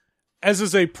think, as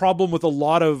is a problem with a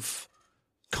lot of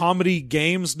comedy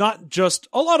games, not just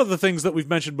a lot of the things that we've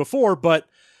mentioned before, but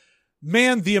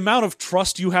man, the amount of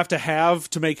trust you have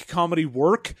to make comedy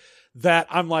work, that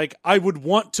I'm like, I would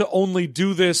want to only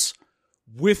do this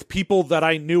with people that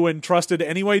I knew and trusted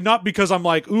anyway, not because I'm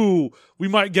like, ooh, we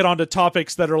might get onto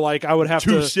topics that are like, I would have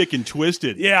too sick and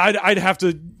twisted. Yeah, I'd have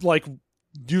to like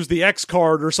use the X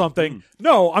card or something.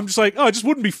 No, I'm just like, oh, it just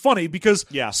wouldn't be funny because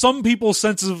some people's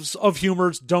senses of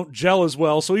humor don't gel as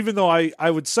well. So even though I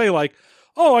would say like,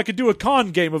 oh, I could do a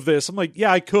con game of this, I'm like,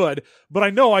 yeah, I could, but I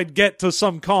know I'd get to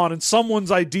some con and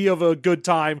someone's idea of a good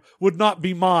time would not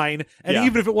be mine. And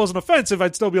even if it wasn't offensive,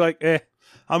 I'd still be like, eh.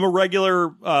 I'm a regular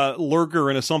lurker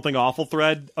in a Something Awful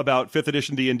thread about 5th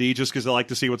edition D&D just because I like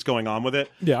to see what's going on with it.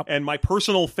 Yeah. And my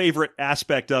personal favorite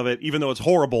aspect of it, even though it's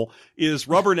horrible, is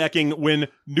rubbernecking when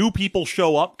new people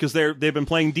show up because they've been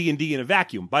playing D&D in a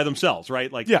vacuum by themselves,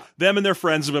 right? Like them and their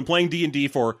friends have been playing D&D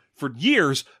for for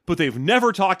years, but they've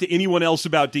never talked to anyone else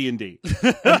about D&D.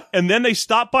 And then they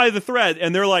stop by the thread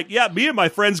and they're like, yeah, me and my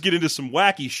friends get into some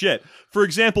wacky shit. For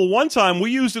example, one time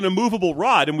we used an immovable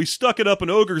rod and we stuck it up an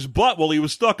ogre's butt while he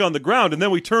was stuck on the ground, and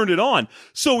then we turned it on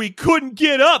so he couldn't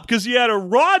get up because he had a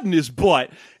rod in his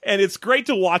butt. And it's great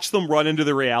to watch them run into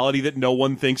the reality that no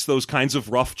one thinks those kinds of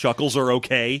rough chuckles are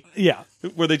okay. Yeah.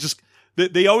 Where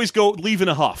they always go leave in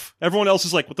a huff. Everyone else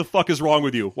is like, what the fuck is wrong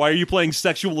with you? Why are you playing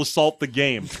Sexual Assault the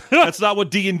game? That's not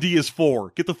what D&D is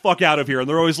for. Get the fuck out of here. And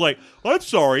they're always like, I'm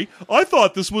sorry. I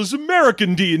thought this was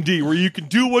American D&D where you can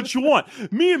do what you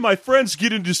want. Me and my friends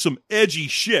get into some edgy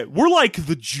shit. We're like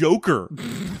the Joker.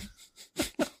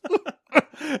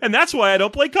 And that's why I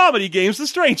don't play comedy games with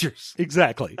strangers.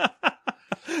 Exactly.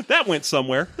 That went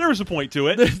somewhere. There was a point to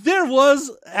it. There was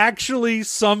actually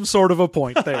some sort of a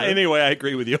point there. Anyway, I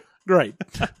agree with you. Great.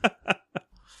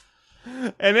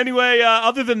 And anyway,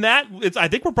 other than that, I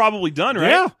think we're probably done,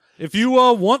 right? Yeah. If you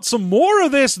want some more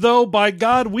of this, though, by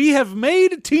God, we have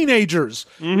made teenagers.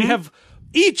 Mm-hmm. We have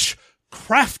each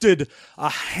crafted a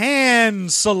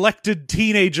hand-selected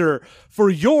teenager for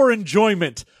your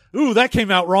enjoyment. Ooh, that came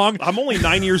out wrong. I'm only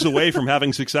 9 years away from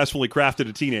having successfully crafted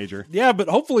a teenager. Yeah, but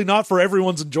hopefully not for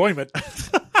everyone's enjoyment.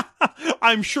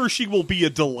 I'm sure she will be a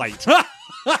delight.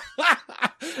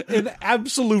 An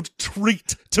absolute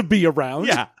treat to be around.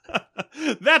 Yeah.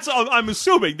 I'm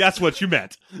assuming that's what you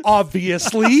meant.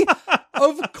 Obviously.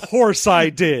 Of course I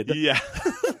did. Yeah.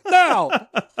 Now,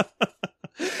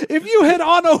 if you head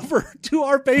on over to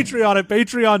our Patreon at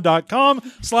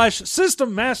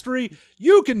patreon.com/System Mastery,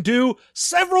 you can do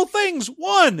several things.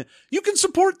 One, you can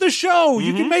support the show.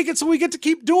 You can make it so we get to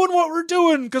keep doing what we're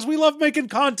doing because we love making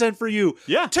content for you.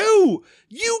 Yeah. Two,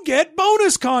 you get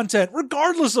bonus content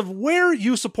regardless of where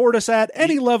you support us at.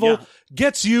 Any level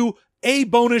gets you a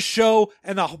bonus show,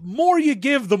 and the more you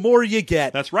give, the more you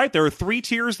get. That's right. There are 3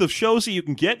 tiers of shows that you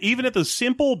can get. Even at the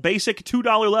simple, basic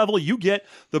 $2 level, you get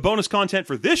the bonus content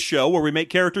for this show, where we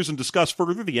make characters and discuss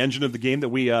further the engine of the game that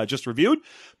we just reviewed.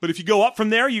 But if you go up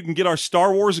from there, you can get our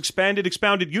Star Wars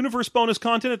Expounded Universe bonus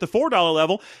content at the $4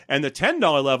 level, and the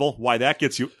 $10 level, why, that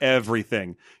gets you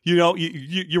everything. You know,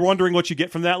 you're wondering what you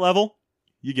get from that level?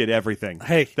 You get everything.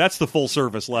 Hey. That's the full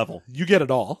service level. You get it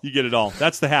all. You get it all.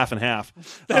 That's the half and half.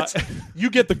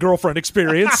 You get the girlfriend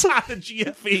experience. The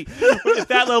GFE. At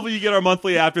that level, you get our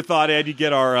monthly afterthought, and you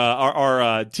get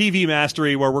our TV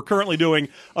mastery, where we're currently doing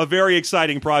a very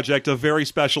exciting project of very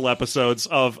special episodes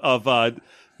of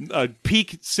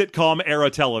peak sitcom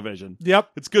era television. Yep.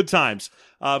 It's good times.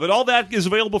 But all that is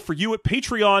available for you at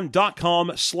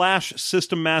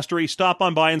patreon.com/System Mastery. Stop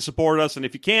on by and support us. And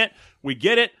if you can't, we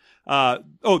get it.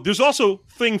 There's also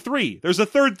thing 3. There's a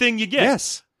third thing you get.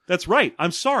 Yes. That's right.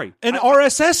 I'm sorry. An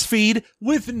RSS feed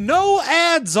with no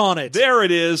ads on it. There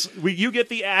it is. You get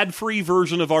the ad-free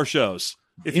version of our shows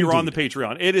if you're on the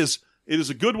Patreon. It is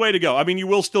a good way to go. I mean, you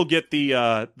will still get the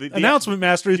announcement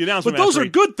mastery, but those are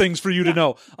good things for you to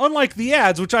know. Unlike the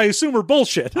ads, which I assume are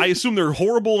bullshit. I assume they're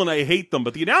horrible and I hate them,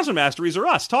 but the announcement masteries are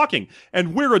us talking,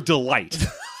 and we're a delight.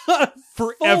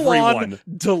 For everyone.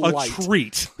 Delight. A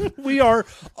treat. We are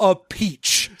a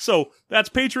peach. So that's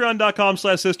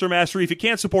patreon.com/System Mastery. If you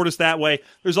can't support us that way,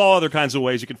 there's all other kinds of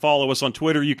ways. You can follow us on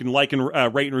Twitter. You can like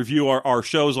and rate and review our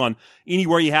shows on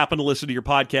anywhere you happen to listen to your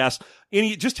podcast.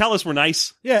 Just tell us we're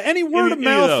nice. Yeah, any word of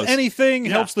mouth, anything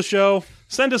helps the show.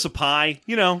 Send us a pie,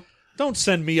 you know. Don't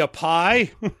send me a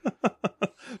pie.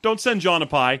 Don't send John a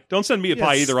pie. Don't send me a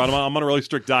pie either. I'm on a really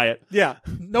strict diet. Yeah,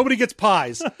 nobody gets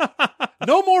pies.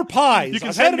 No more pies.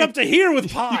 I've had it up to here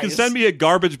with pies. You can send me a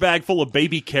garbage bag full of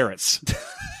baby carrots.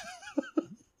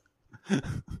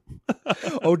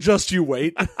 Oh, just you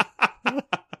wait.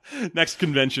 Next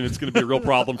convention, it's going to be a real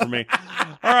problem for me.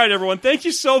 All right, everyone. Thank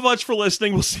you so much for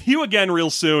listening. We'll see you again real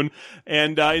soon.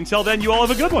 And until then, you all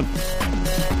have a good one.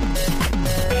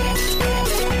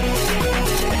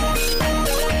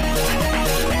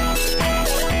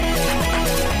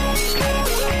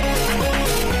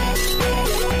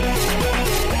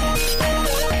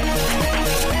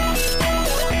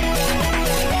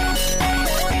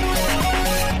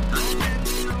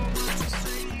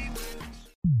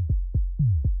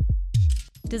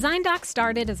 Design Doc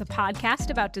started as a podcast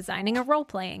about designing a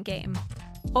role-playing game.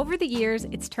 Over the years,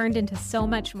 it's turned into so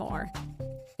much more.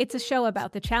 It's a show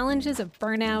about the challenges of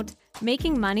burnout,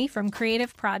 making money from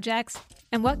creative projects,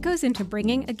 and what goes into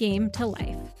bringing a game to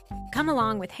life. Come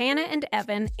along with Hannah and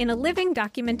Evan in a living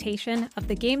documentation of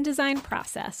the game design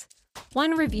process.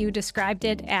 One review described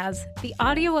it as the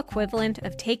audio equivalent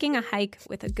of taking a hike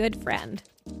with a good friend.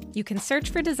 You can search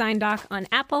for Design Doc on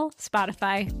Apple,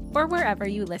 Spotify, or wherever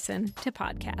you listen to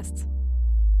podcasts.